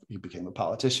involved, he became a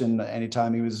politician.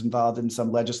 Anytime he was involved in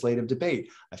some legislative debate,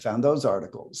 I found those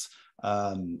articles.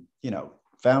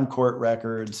 found court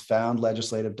records, found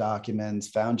legislative documents,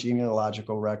 found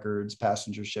genealogical records,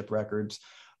 passenger ship records,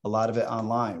 a lot of it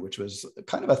online, which was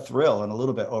kind of a thrill and a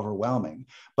little bit overwhelming.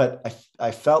 But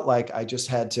I felt like I just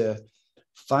had to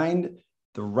find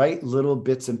the right little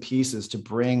bits and pieces to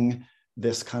bring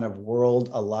this kind of world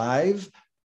alive,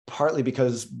 partly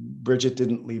because Bridget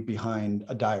didn't leave behind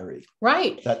a diary.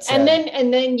 Right. And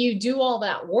then you do all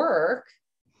that work.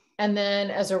 And then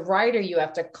as a writer, you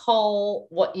have to cull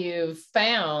what you've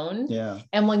found. Yeah.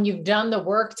 And when you've done the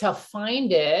work to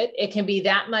find it, it can be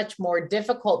that much more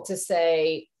difficult to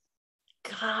say,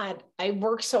 God, I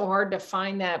worked so hard to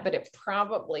find that, but it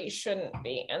probably shouldn't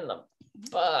be in the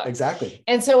book. Exactly.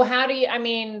 And so how do you, I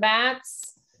mean,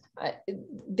 that's,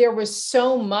 there was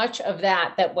so much of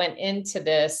that went into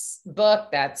this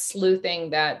book, that sleuthing,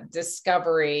 that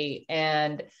discovery.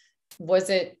 And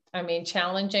was it, I mean,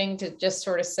 challenging to just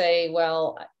sort of say,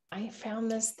 well, I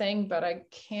found this thing, but I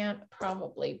can't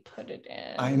probably put it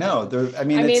in. I know.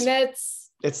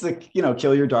 It's the,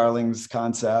 kill your darlings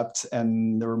concept.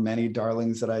 And there were many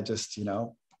darlings that I just, shoot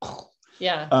him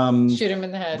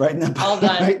in the head. Right in the, all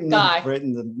done. Right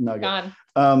in the nugget. Gone.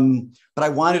 But I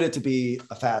wanted it to be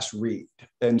a fast read.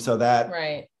 And so that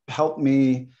helped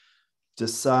me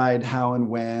decide how and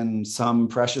when some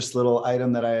precious little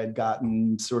item that I had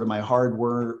gotten, sort of my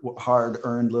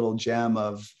hard-earned little gem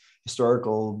of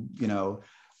historical,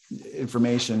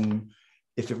 information,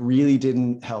 if it really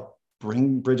didn't help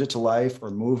bring Bridget to life or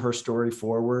move her story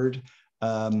forward,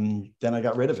 then I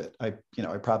got rid of it. I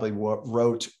probably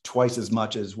wrote twice as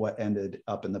much as what ended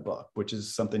up in the book, which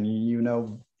is something you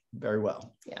know very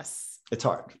well. Yes. It's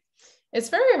hard. It's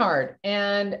very hard.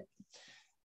 And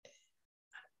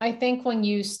I think when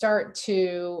you start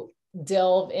to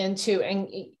delve into, and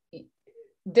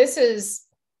this is,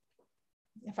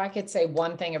 if I could say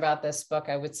one thing about this book,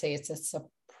 I would say it's a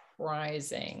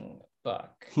surprising book.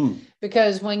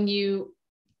 Because when you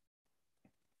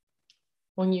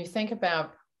think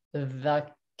about the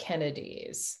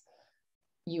Kennedys,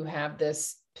 you have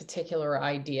this particular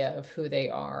idea of who they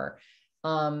are.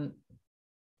 And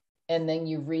then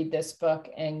you read this book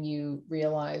and you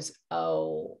realize,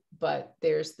 oh, but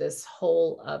there's this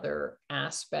whole other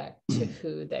aspect to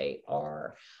who they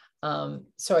are.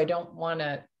 So I don't want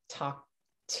to talk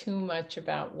too much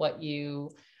about what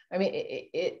you, I mean,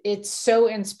 it's so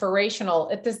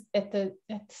inspirational at the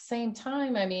same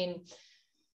time. I mean,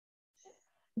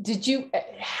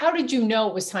 how did you know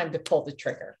it was time to pull the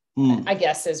trigger? I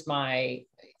guess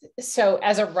so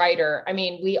as a writer, I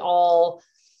mean, we all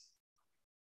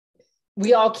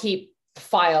keep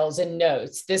files and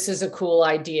notes. This is a cool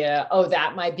idea. Oh,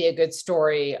 that might be a good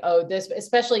story. Oh,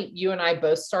 especially you and I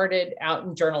both started out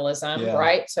in journalism,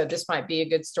 right? So this might be a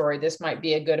good story. This might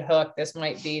be a good hook. This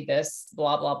might be this,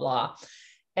 blah, blah, blah.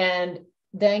 And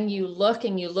then you look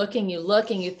and you look and you look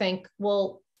and you think,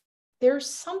 well, there's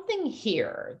something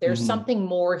here. There's something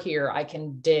more here I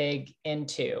can dig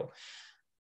into.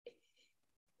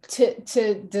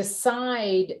 To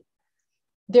decide,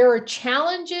 there are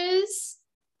challenges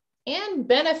and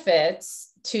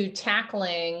benefits to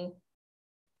tackling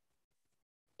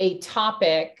a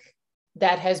topic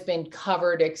that has been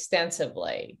covered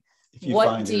extensively. If you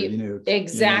find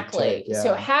exactly.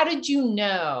 So how did you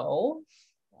know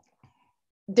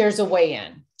there's a way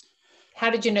in? How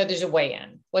did you know there's a way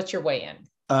in? What's your way in?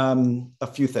 A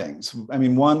few things. I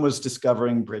mean, one was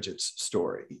discovering Bridget's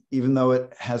story, even though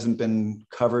it hasn't been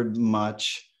covered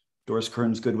much. Doris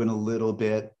Kearns Goodwin a little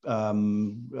bit,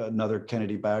 another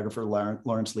Kennedy biographer,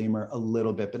 Lawrence Leamer, a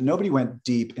little bit, but nobody went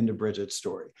deep into Bridget's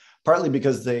story, partly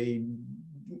because they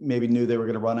maybe knew they were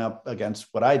going to run up against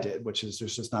what I did, which is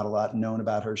there's just not a lot known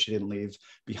about her. She didn't leave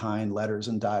behind letters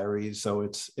and diaries. So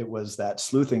it was that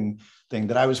sleuthing thing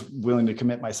that I was willing to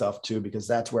commit myself to, because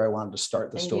that's where I wanted to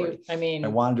start the story. I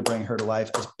wanted to bring her to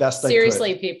life as best I could.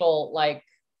 Seriously, people, like,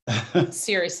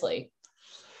 seriously.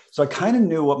 So I kind of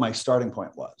knew what my starting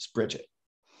point was, Bridget.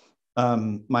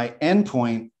 My end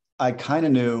point, I kind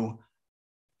of knew,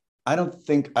 I don't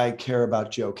think I care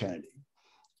about Joe Kennedy.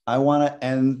 I want to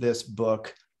end this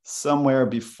book somewhere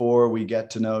before we get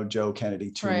to know Joe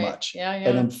Kennedy too much.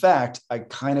 And in fact, I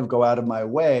kind of go out of my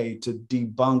way to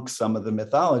debunk some of the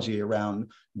mythology around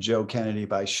Joe Kennedy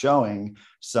by showing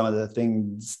some of the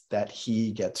things that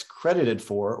he gets credited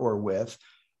for or with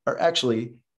are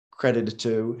actually credited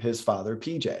to his father,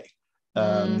 PJ.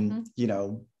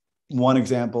 One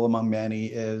example among many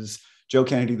is Joe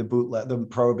Kennedy, the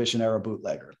Prohibition era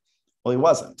bootlegger. Well, he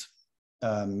wasn't.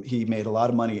 He made a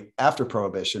lot of money after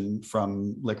Prohibition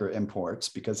from liquor imports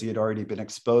because he had already been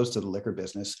exposed to the liquor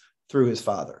business through his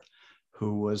father,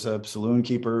 who was a saloon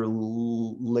keeper,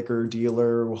 liquor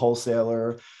dealer,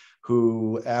 wholesaler,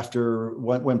 who after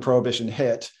when Prohibition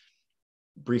hit,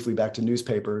 briefly back to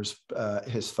newspapers,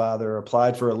 his father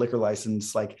applied for a liquor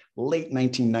license like late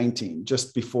 1919,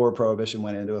 just before Prohibition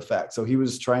went into effect. So he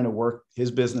was trying to work his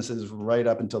businesses right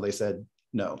up until they said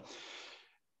no.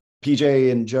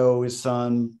 PJ and Joe, his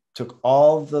son, took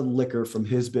all the liquor from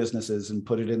his businesses and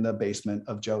put it in the basement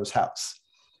of Joe's house.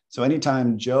 So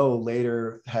anytime Joe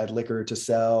later had liquor to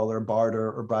sell or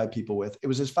barter or bribe people with, it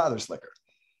was his father's liquor.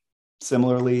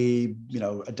 Similarly,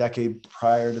 a decade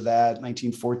prior to that,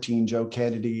 1914, Joe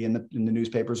Kennedy in the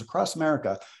newspapers across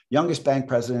America, youngest bank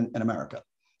president in America,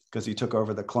 because he took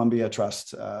over the Columbia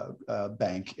Trust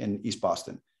Bank in East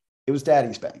Boston. It was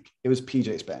Daddy's bank. It was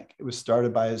PJ's bank. It was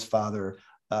started by his father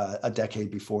a decade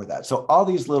before that. So all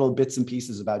these little bits and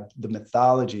pieces about the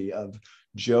mythology of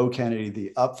Joe Kennedy,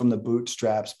 the up from the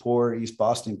bootstraps, poor East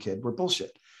Boston kid, were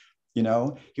bullshit. He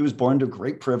was born to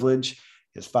great privilege.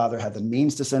 His father had the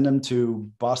means to send him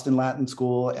to Boston Latin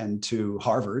School and to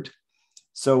Harvard.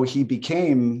 So he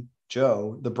became,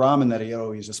 Joe, the Brahmin that he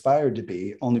always aspired to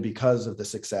be, only because of the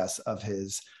success of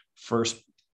his first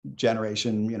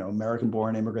generation,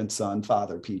 American-born immigrant son,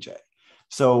 father, PJ.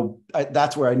 So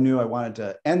that's where I knew I wanted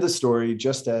to end the story,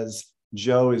 just as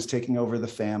Joe is taking over the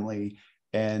family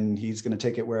and he's going to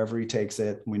take it wherever he takes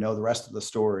it. We know the rest of the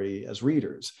story as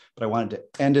readers, but I wanted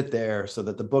to end it there so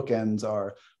that the bookends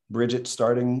are Bridget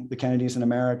starting the Kennedys in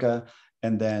America,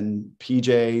 and then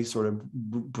PJ sort of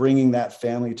bringing that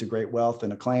family to great wealth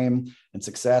and acclaim and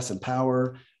success and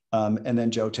power. And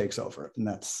then Joe takes over. And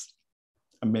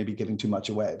I'm maybe giving too much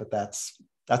away, but that's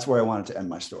where I wanted to end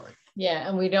my story. Yeah.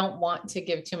 And we don't want to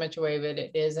give too much away, but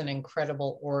it is an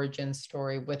incredible origin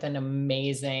story with an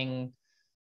amazing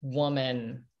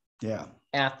woman. Yeah.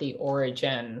 At the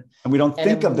origin. And we don't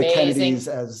think of the Kennedys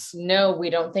as... No, we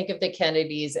don't think of the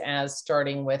Kennedys as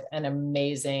starting with an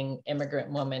amazing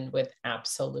immigrant woman with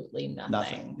absolutely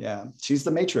nothing. Yeah. She's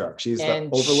the matriarch. She's the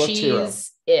overlooked hero.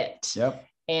 She's it. Yep.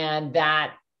 And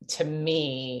that, to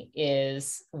me,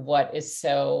 is what is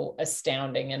so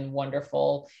astounding and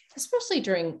wonderful, especially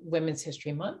during Women's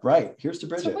History Month. Right. Here's to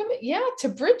Bridget. To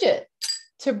Bridget.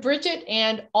 To Bridget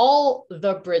and all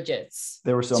the Bridgets.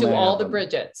 There were so many. To all the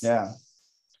Bridgets. Yeah.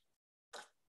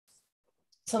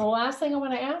 So the last thing I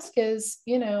want to ask is,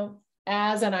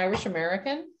 as an Irish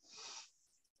American,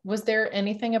 was there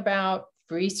anything about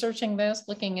researching this,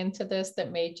 looking into this,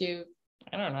 that made you,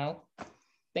 I don't know,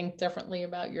 think differently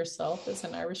about yourself as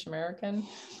an Irish American?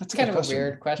 That's kind of a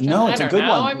weird question. No, it's a good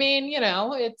one. I mean,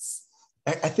 it's...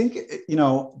 I think,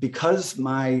 because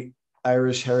my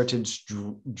Irish heritage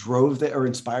drove or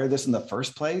inspired this in the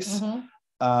first place,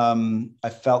 Mm-hmm. I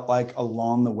felt like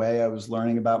along the way I was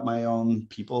learning about my own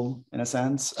people in a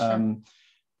sense. Sure.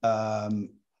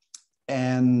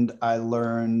 And I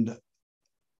learned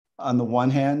on the one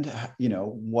hand,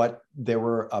 what they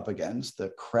were up against, the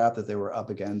crap that they were up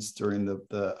against during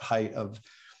the height of,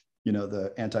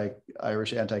 the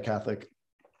anti-Irish, anti-Catholic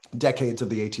decades of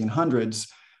the 1800s.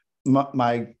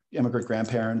 My immigrant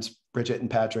grandparents, Bridget and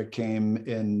Patrick, came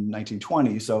in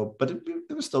 1920. So, but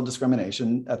there was still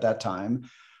discrimination at that time.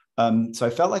 So I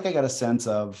felt like I got a sense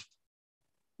of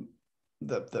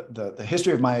the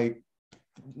history of my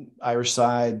Irish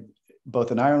side,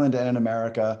 both in Ireland and in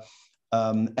America.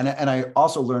 And I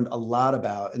also learned a lot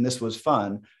about, and this was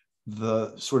fun,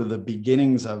 the sort of the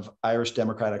beginnings of Irish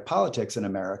democratic politics in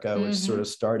America, which sort of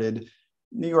started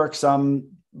New York some,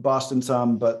 Boston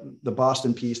some, but the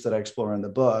Boston piece that I explore in the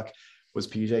book was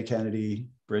PJ Kennedy,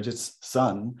 Bridget's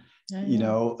son,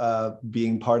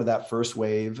 being part of that first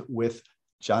wave with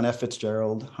John F.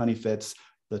 Fitzgerald, Honey Fitz,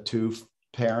 the two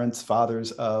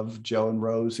fathers of Joe and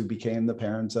Rose, who became the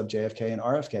parents of JFK and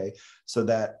RFK. So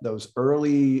that those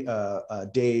early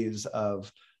days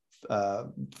of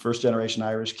first generation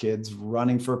Irish kids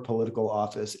running for political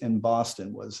office in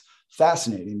Boston was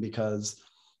fascinating, because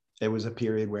it was a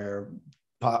period where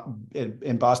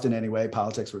in Boston anyway,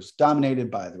 politics was dominated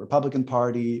by the Republican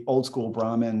Party, old school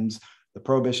Brahmins, the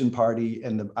Prohibition Party,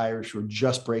 and the Irish were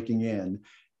just breaking in.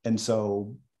 And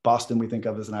so Boston, we think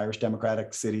of as an Irish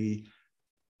democratic city,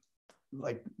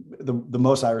 like the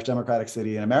most Irish democratic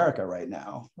city in America right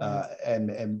now.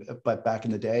 But back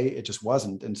in the day, it just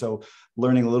wasn't. And so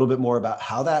learning a little bit more about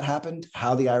how that happened,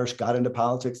 how the Irish got into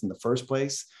politics in the first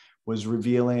place, was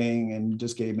revealing and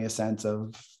just gave me a sense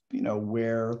of,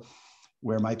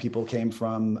 where my people came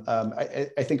from. I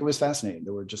think it was fascinating.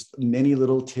 There were just many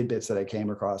little tidbits that I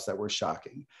came across that were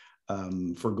shocking,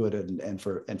 for good and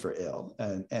for ill.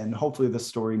 And hopefully the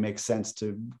story makes sense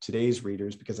to today's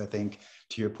readers, because I think,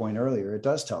 to your point earlier, it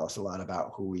does tell us a lot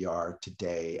about who we are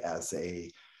today as a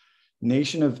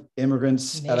nation of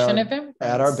immigrants, at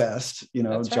our best,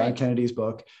 That's John right. Kennedy's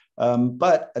book,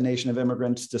 but a nation of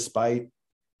immigrants despite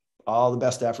all the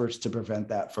best efforts to prevent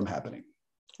that from happening.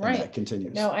 Right. And that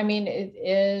continues. No, I mean, it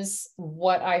is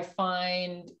what I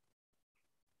find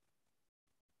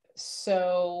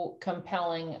so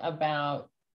compelling about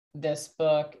this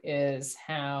book is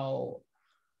how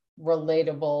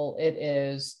relatable it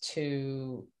is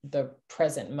to the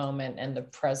present moment and the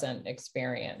present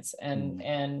experience,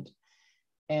 and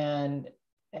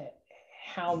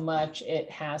how much it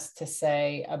has to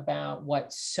say about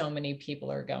what so many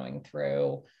people are going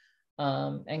through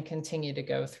and continue to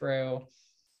go through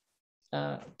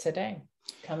today,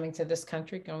 coming to this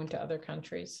country, going to other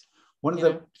countries. One of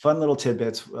the fun little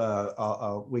tidbits,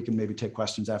 we can maybe take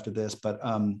questions after this, but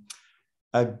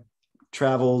I've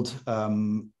traveled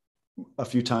a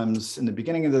few times in the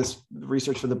beginning of this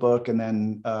research for the book, and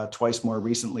then twice more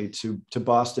recently to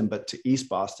Boston, but to East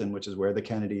Boston, which is where the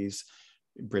Kennedys,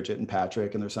 Bridget and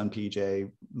Patrick and their son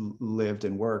PJ, lived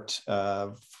and worked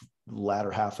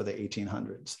latter half of the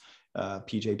 1800s.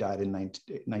 PJ died in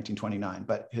 1929,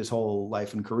 but his whole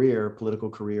life and career, political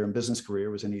career and business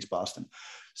career, was in East Boston.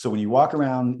 So when you walk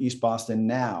around East Boston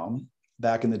now,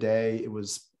 back in the day, it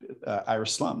was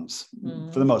Irish slums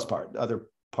for the most part. Other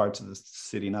parts of the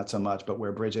city, not so much, but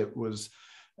where Bridget was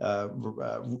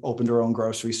opened her own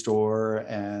grocery store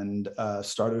and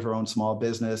started her own small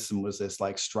business and was this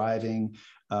like striving,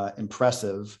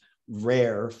 impressive,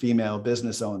 rare female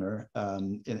business owner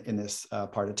in this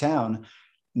part of town.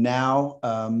 Now,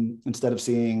 instead of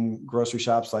seeing grocery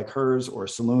shops like hers or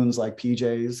saloons like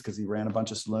PJ's, because he ran a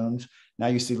bunch of saloons, now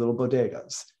you see little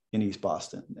bodegas in East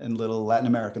Boston and little Latin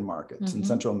American markets and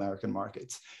Central American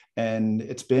markets. And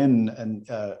it's been an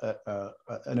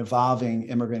evolving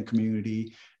immigrant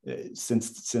community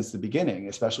since the beginning,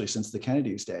 especially since the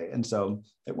Kennedy's day. And so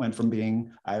it went from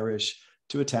being Irish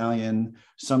to Italian,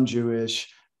 some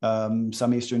Jewish,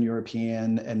 some Eastern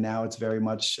European, and now it's very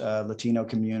much Latino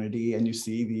community. And you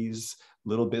see these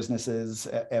little businesses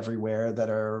everywhere that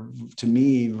are, to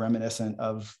me, reminiscent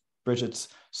of Bridget's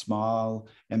small,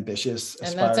 ambitious,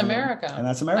 and that's America. And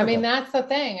that's America. I mean, that's the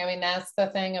thing. I mean, that's the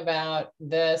thing about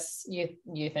this. You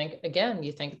think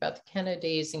about the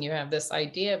Kennedys and you have this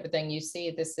idea, but then you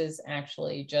see this is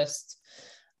actually just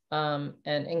an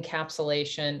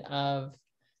encapsulation of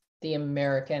the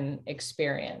American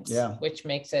experience, which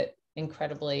makes it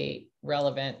incredibly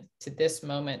relevant to this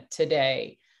moment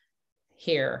today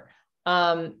here.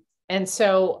 And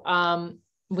so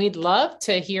we'd love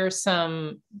to hear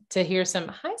some,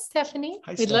 hi, Stephanie.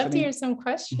 We'd love to hear some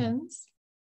questions.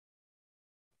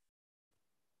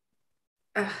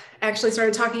 Actually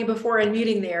started talking before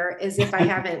unmuting there as if I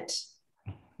haven't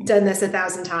done this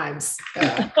 1,000 times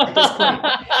at this point.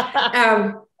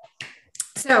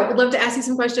 So I'd love to ask you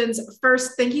some questions.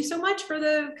 First, thank you so much for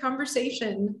the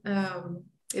conversation.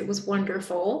 It was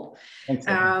wonderful. Thanks,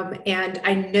 and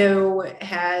I know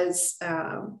has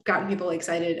gotten people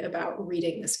excited about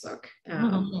reading this book.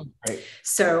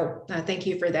 So thank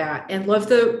you for that. And love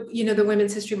the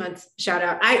Women's History Month shout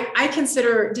out. I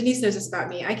consider, Denise knows this about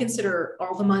me, I consider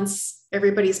all the months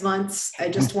everybody's months. I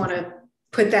just want to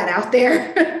put that out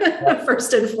there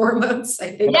first and foremost.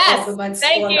 I think all the months.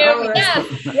 Thank you.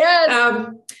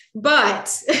 Yes.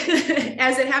 But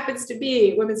as it happens to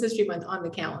be Women's History Month on the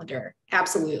calendar,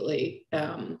 absolutely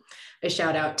a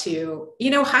shout out to,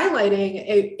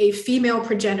 highlighting a female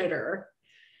progenitor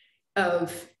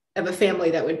of a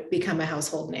family that would become a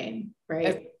household name,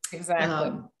 right?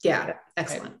 Exactly.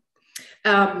 Excellent.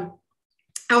 I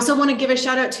also want to give a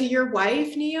shout out to your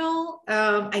wife, Neal.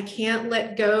 I can't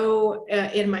let go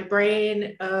in my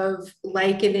brain of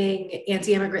likening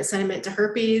anti-immigrant sentiment to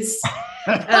herpes.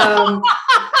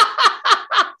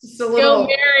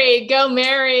 Go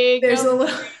Mary. There's a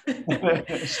little.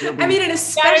 I mean, and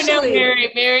especially know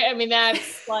Mary. I mean,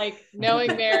 that's like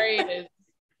knowing Mary is,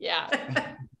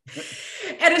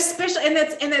 and especially,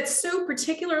 and that's so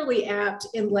particularly apt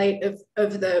in light of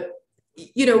the,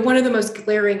 one of the most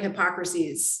glaring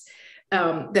hypocrisies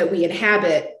that we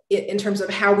inhabit in terms of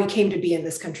how we came to be in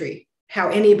this country, how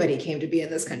anybody came to be in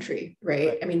this country,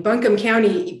 right? I mean, Buncombe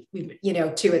County,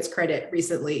 to its credit,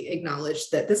 recently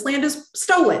acknowledged that this land is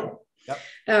stolen,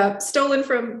 stolen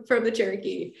from the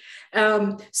Cherokee.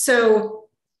 And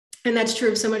that's true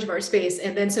of so much of our space.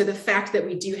 And then, so the fact that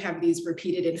we do have these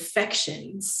repeated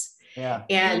infections,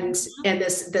 and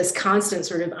this constant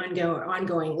sort of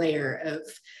ongoing layer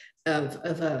of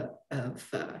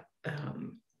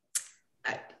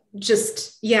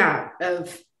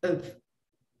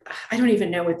I don't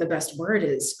even know what the best word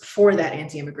is for that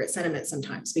anti-immigrant sentiment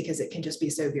sometimes, because it can just be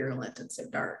so virulent and so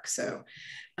dark. So,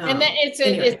 and then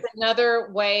anyway. it's another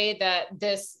way that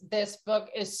this book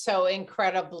is so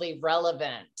incredibly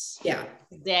relevant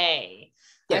today.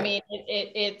 Yeah. I mean,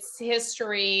 it's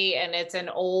history and it's an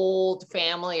old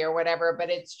family or whatever, but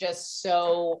it's just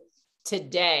so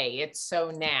today. It's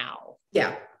so now.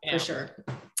 Yeah, for sure.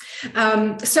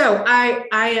 So I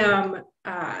am,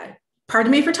 pardon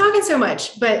me for talking so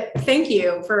much, but thank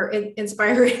you for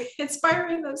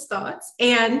inspiring those thoughts.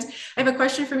 And I have a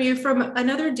question from you from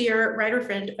another dear writer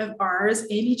friend of ours,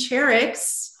 Amy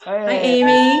Cherix. Hi,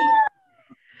 Amy.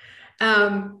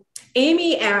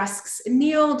 Amy asks,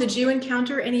 Neal, did you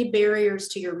encounter any barriers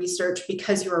to your research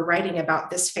because you were writing about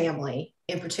this family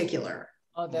in particular?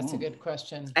 Oh, that's a good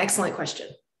question. Excellent question.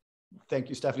 Thank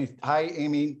you, Stephanie. Hi,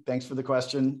 Amy. Thanks for the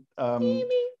question. Amy.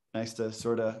 Nice to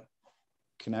sort of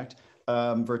connect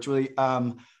virtually.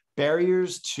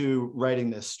 Barriers to writing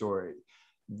this story.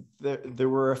 There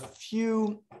were a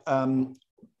few.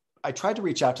 I tried to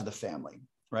reach out to the family,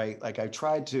 right? Like gave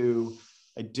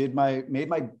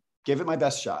it my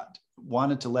best shot.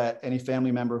 Wanted to let any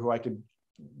family member who I could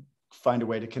find a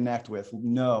way to connect with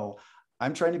know,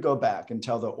 I'm trying to go back and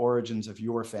tell the origins of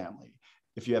your family.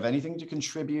 If you have anything to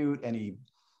contribute, any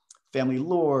family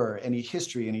lore, any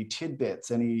history, any tidbits,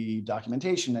 any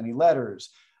documentation, any letters,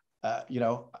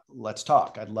 let's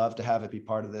talk. I'd love to have it be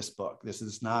part of this book. This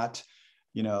is not,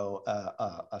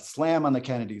 a slam on the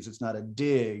Kennedys. It's not a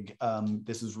dig.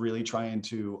 This is really trying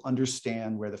to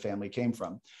understand where the family came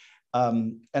from.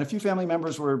 And a few family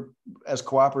members were as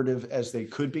cooperative as they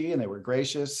could be, and they were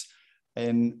gracious.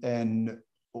 And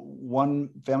one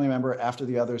family member after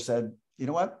the other said, you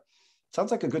know what?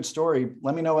 Sounds like a good story.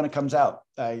 Let me know when it comes out.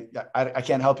 I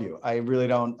can't help you. I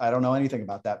don't know anything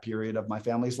about that period of my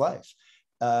family's life.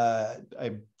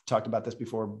 I talked about this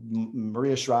before.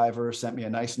 Maria Shriver sent me a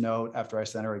nice note after I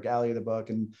sent her a galley of the book.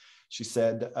 And she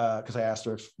said, because I asked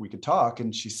her if we could talk,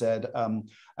 and she said,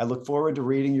 I look forward to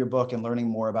reading your book and learning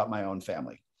more about my own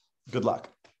family. Good luck.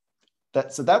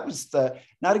 That was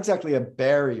not exactly a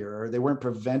barrier. They weren't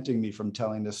preventing me from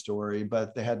telling this story,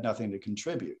 but they had nothing to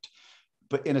contribute.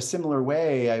 But in a similar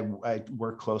way, I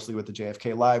work closely with the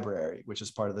JFK Library, which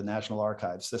is part of the National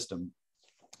Archives system,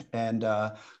 and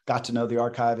got to know the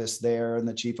archivist there and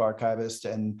the chief archivist,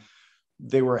 and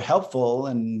they were helpful.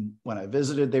 And when I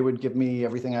visited, they would give me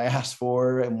everything I asked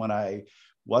for. And when I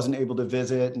wasn't able to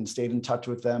visit and stayed in touch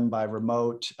with them by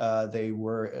remote, they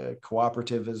were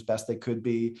cooperative as best they could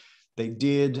be. They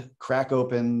did crack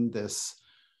open this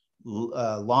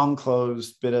long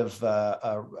closed bit of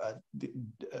a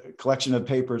collection of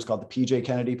papers called the PJ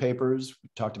Kennedy papers. We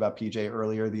talked about PJ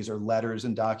earlier. These are letters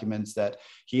and documents that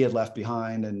he had left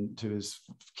behind and to his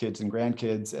kids and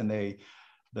grandkids. And the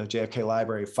JFK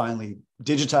Library finally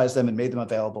digitized them and made them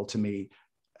available to me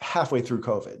halfway through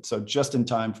COVID. So just in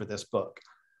time for this book.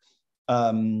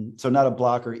 So not a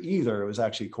blocker either. It was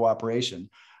actually cooperation.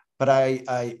 But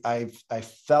I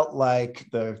felt like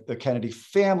the Kennedy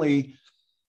family,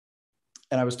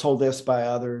 and I was told this by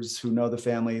others who know the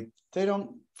family, they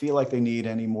don't feel like they need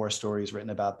any more stories written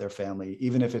about their family,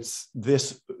 even if it's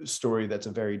this story that's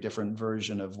a very different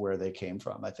version of where they came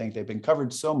from. I think they've been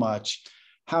covered so much,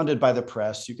 hounded by the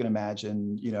press, you can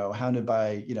imagine, hounded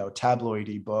by,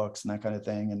 tabloidy books and that kind of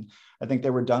thing. And I think they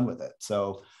were done with it.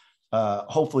 So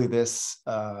hopefully this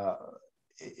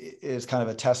is kind of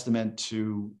a testament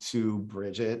to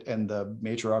Bridget and the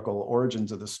matriarchal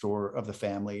origins of the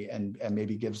family, and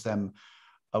maybe gives them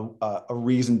a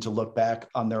reason to look back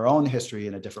on their own history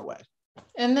in a different way.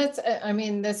 And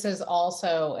this is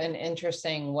also an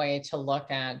interesting way to look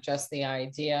at just the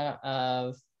idea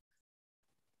of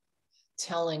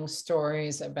telling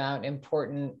stories about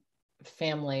important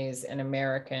families in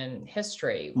American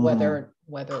history, whether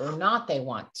or not they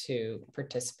want to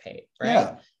participate,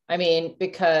 right? Yeah.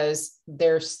 Because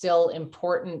they're still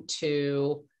important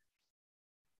to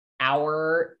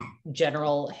our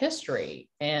general history,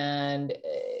 and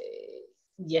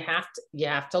you have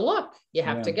to look, you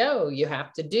have to go, you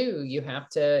have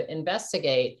to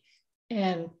investigate.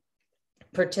 And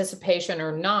participation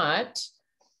or not,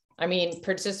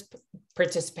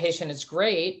 participation is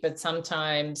great, but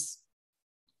sometimes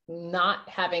not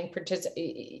having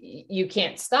you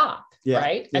can't stop,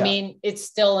 right? Yeah. It's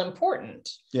still important.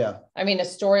 Yeah. A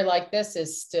story like this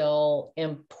is still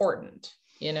important,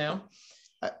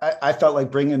 I felt like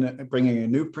bringing a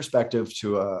new perspective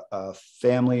to a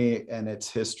family and its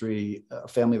history, a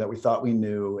family that we thought we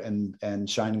knew, and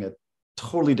shining a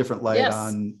totally different light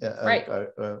on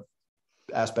a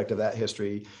aspect of that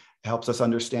history helps us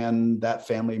understand that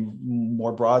family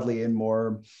more broadly and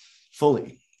more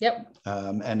fully. Yep.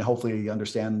 And hopefully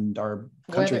understand our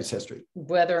country's history.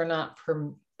 Whether or not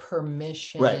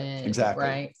permission, right, exactly,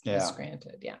 right, yeah, is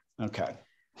granted. Yeah. Okay.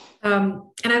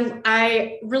 And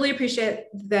I really appreciate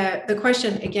the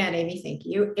question again, Amy, thank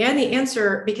you. And the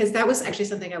answer, because that was actually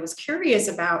something I was curious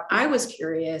about. I was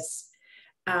curious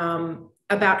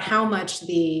about how much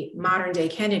the modern day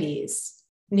Kennedys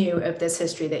knew of this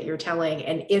history that you're telling.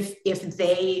 And if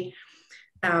they,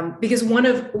 because one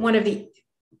of the,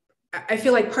 I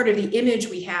feel like part of the image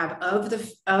we have of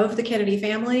the Kennedy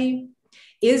family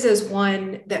is as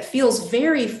one that feels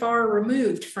very far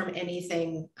removed from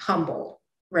anything humble.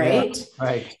 Right. Yeah,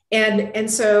 right. And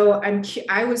so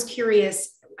I was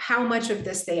curious how much of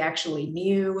this they actually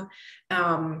knew.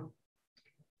 And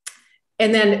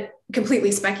then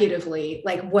completely speculatively,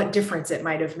 like what difference it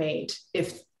might have made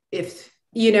if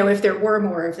there were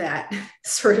more of that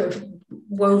sort of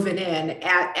woven in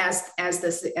as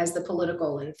the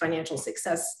political and financial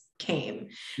success came.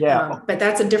 Yeah. But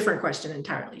that's a different question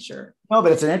entirely, sure. No,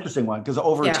 but it's an interesting one because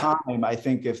over time, I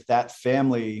think if that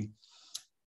family,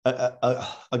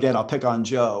 again, I'll pick on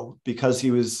Joe because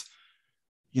he was,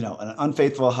 an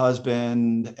unfaithful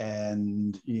husband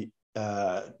and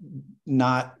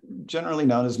not generally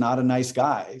known as not a nice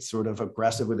guy, sort of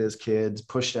aggressive with his kids,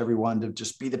 pushed everyone to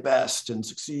just be the best and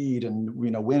succeed and,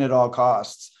 win at all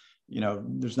costs.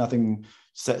 There's nothing,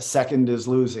 second is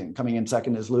losing, coming in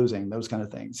second is losing, those kind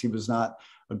of things. He was not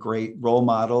a great role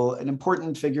model, an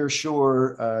important figure,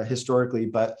 sure, historically,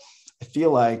 but I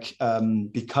feel like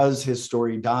because his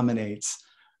story dominates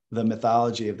the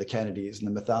mythology of the Kennedys and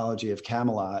the mythology of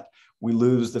Camelot, we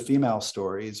lose the female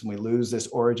stories and we lose this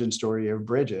origin story of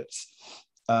Bridget's.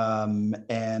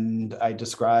 And I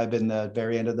describe in the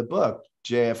very end of the book,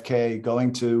 JFK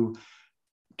going to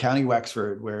County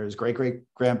Wexford, where his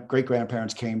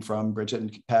great-grandparents came from, Bridget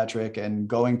and Patrick, and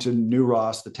going to New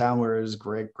Ross, the town where his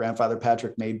great-grandfather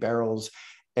Patrick made barrels,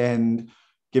 and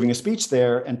giving a speech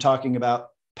there and talking about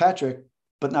Patrick,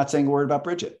 but not saying a word about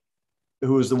Bridget,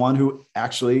 who was the one who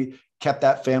actually kept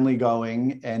that family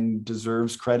going and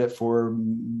deserves credit for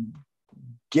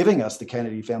giving us the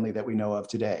Kennedy family that we know of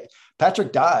today.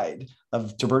 Patrick died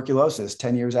of tuberculosis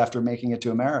 10 years after making it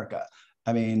to America.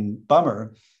 I mean,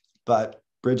 bummer, but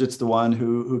Bridget's the one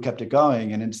who kept it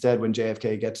going. And instead, when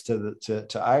JFK gets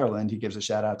to Ireland, he gives a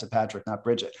shout out to Patrick, not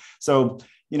Bridget. So,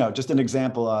 just an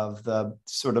example of the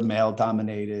sort of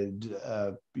male-dominated,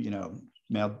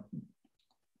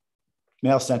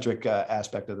 male-centric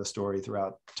aspect of the story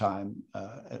throughout time,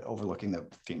 overlooking the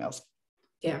females.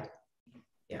 Yeah,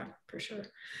 for sure.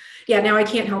 Yeah, now I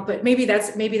can't help it. Maybe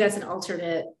that's an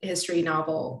alternate history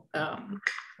novel,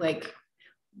 like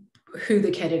who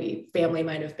the Kennedy family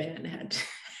might have been had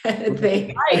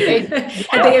they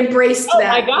embraced that. Oh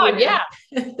my God, yeah.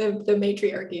 The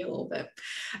matriarchy a little bit.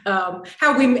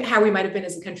 How we might have been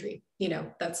as a country.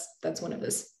 That's one of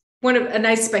a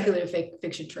nice speculative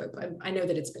fiction trope. I know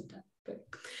that it's been done, but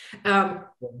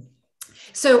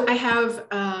so I have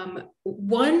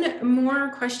one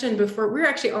more question before we're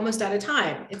actually almost out of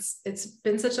time. It's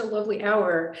been such a lovely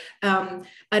hour.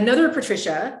 Another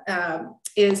Patricia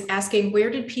is asking, where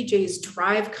did PJ's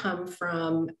drive come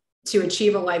from to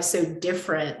achieve a life so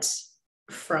different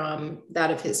from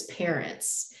that of his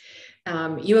parents?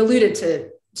 You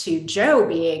alluded to Joe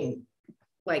being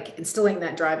like instilling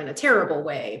that drive in a terrible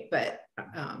way, but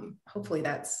hopefully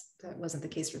that wasn't the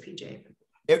case for PJ.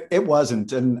 It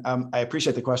wasn't. And I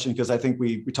appreciate the question because I think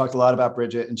we talked a lot about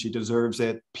Bridget and she deserves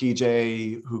it.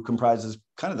 PJ, who comprises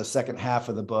kind of the second half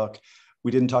of the book, we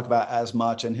didn't talk about as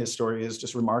much, and his story is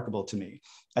just remarkable to me.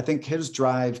 I think his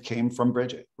drive came from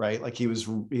Bridget, right? Like he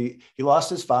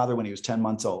lost his father when he was 10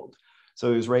 months old.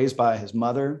 So he was raised by his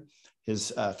mother,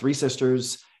 his three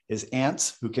sisters, his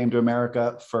aunts who came to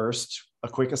America first. A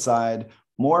quick aside,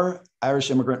 more Irish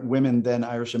immigrant women than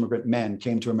Irish immigrant men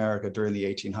came to America during the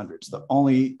 1800s, the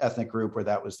only ethnic group where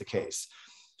that was the case.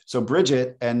 So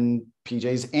Bridget and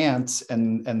PJ's aunts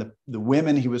and the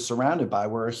women he was surrounded by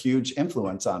were a huge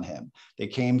influence on him. They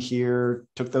came here,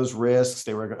 took those risks.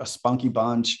 They were a spunky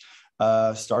bunch,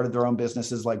 started their own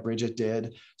businesses like Bridget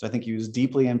did. So I think he was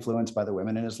deeply influenced by the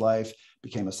women in his life,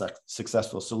 became a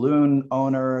successful saloon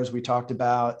owner, as we talked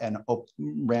about, and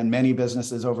ran many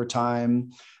businesses over time,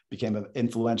 became an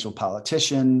influential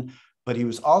politician. But he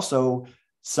was also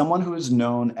someone who is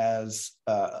known as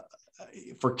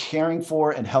for caring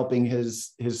for and helping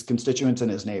his constituents and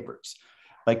his neighbors.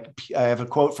 Like I have a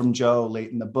quote from Joe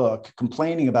late in the book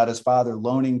complaining about his father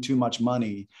loaning too much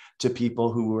money to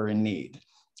people who were in need,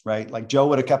 right? Like Joe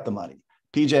would have kept the money.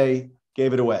 PJ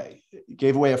gave it away.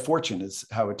 gave away a fortune is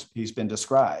how he's been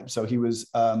described. So he was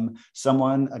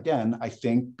someone, again, I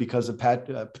think because of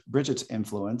Bridget's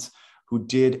influence, who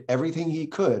did everything he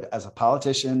could as a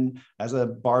politician, as a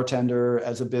bartender,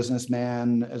 as a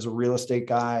businessman, as a real estate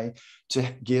guy, to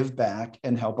give back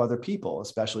and help other people,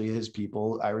 especially his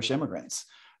people, Irish immigrants.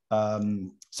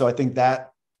 So I think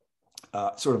that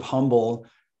sort of humble,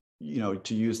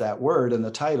 to use that word in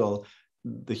the title,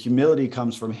 the humility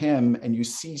comes from him, and you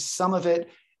see some of it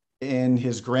in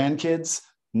his grandkids,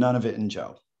 none of it in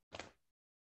Joe.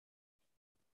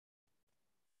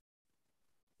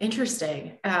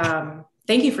 Interesting.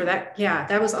 Thank you for that. Yeah,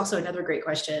 that was also another great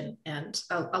question, and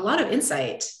a lot of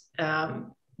insight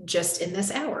just in this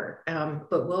hour.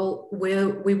 But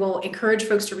we will encourage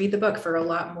folks to read the book for a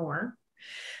lot more.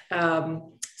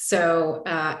 So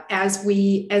as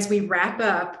we wrap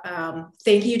up,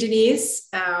 thank you, Denise.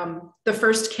 The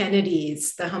First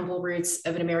Kennedys, The Humble Roots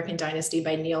of an American Dynasty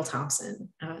by Neal Thompson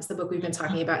is the book we've been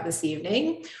talking about this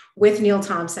evening with Neal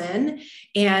Thompson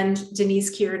and Denise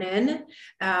Kiernan.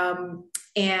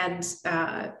 And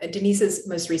Denise's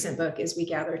most recent book is We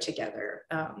Gather Together.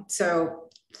 So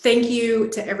thank you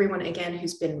to everyone again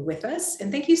who's been with us.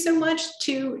 And thank you so much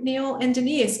to Neal and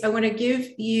Denise. I want to give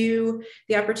you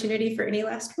the opportunity for any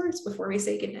last words before we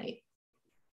say goodnight.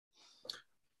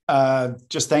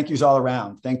 Just thank yous all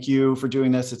around. Thank you for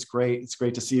doing this. It's great. It's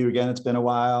great to see you again. It's been a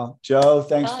while. Joe,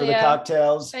 thanks for the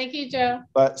cocktails. Thank you, Joe.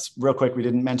 But real quick, we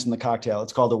didn't mention the cocktail.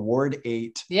 It's called Award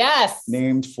 8. Yes.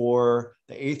 Named for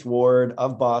the 8th Ward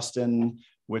of Boston,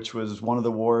 which was one of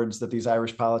the wards that these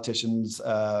Irish politicians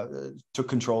took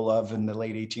control of in the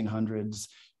late 1800s.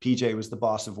 PJ was the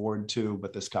boss of Ward 2,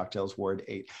 but this cocktail is Ward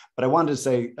 8. But I wanted to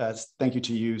say thank you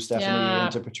to you, Stephanie,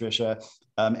 and to Patricia,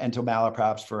 and to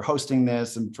Malaprops for hosting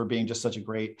this and for being just such a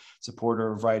great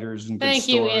supporter of writers and good stories.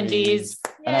 Thank you, Indies.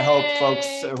 And I hope folks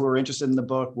who are interested in the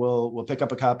book will pick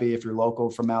up a copy if you're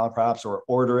local from Malaprops, or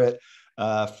order it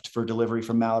for delivery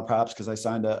from Malaprops, because I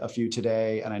signed a few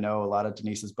today, and I know a lot of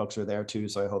Denise's books are there too.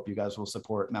 So I hope you guys will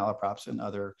support Malaprops and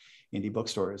other indie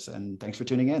bookstores. And thanks for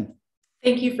tuning in.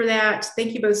 Thank you for that.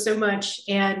 Thank you both so much.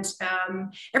 And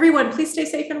everyone, please stay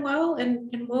safe and well, and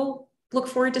we'll look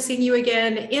forward to seeing you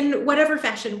again in whatever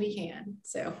fashion we can.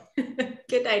 So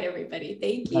good night, everybody.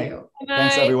 Thank you. Good night.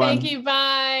 Thanks, everyone. Thank you.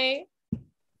 Bye.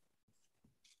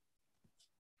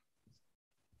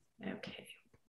 Okay.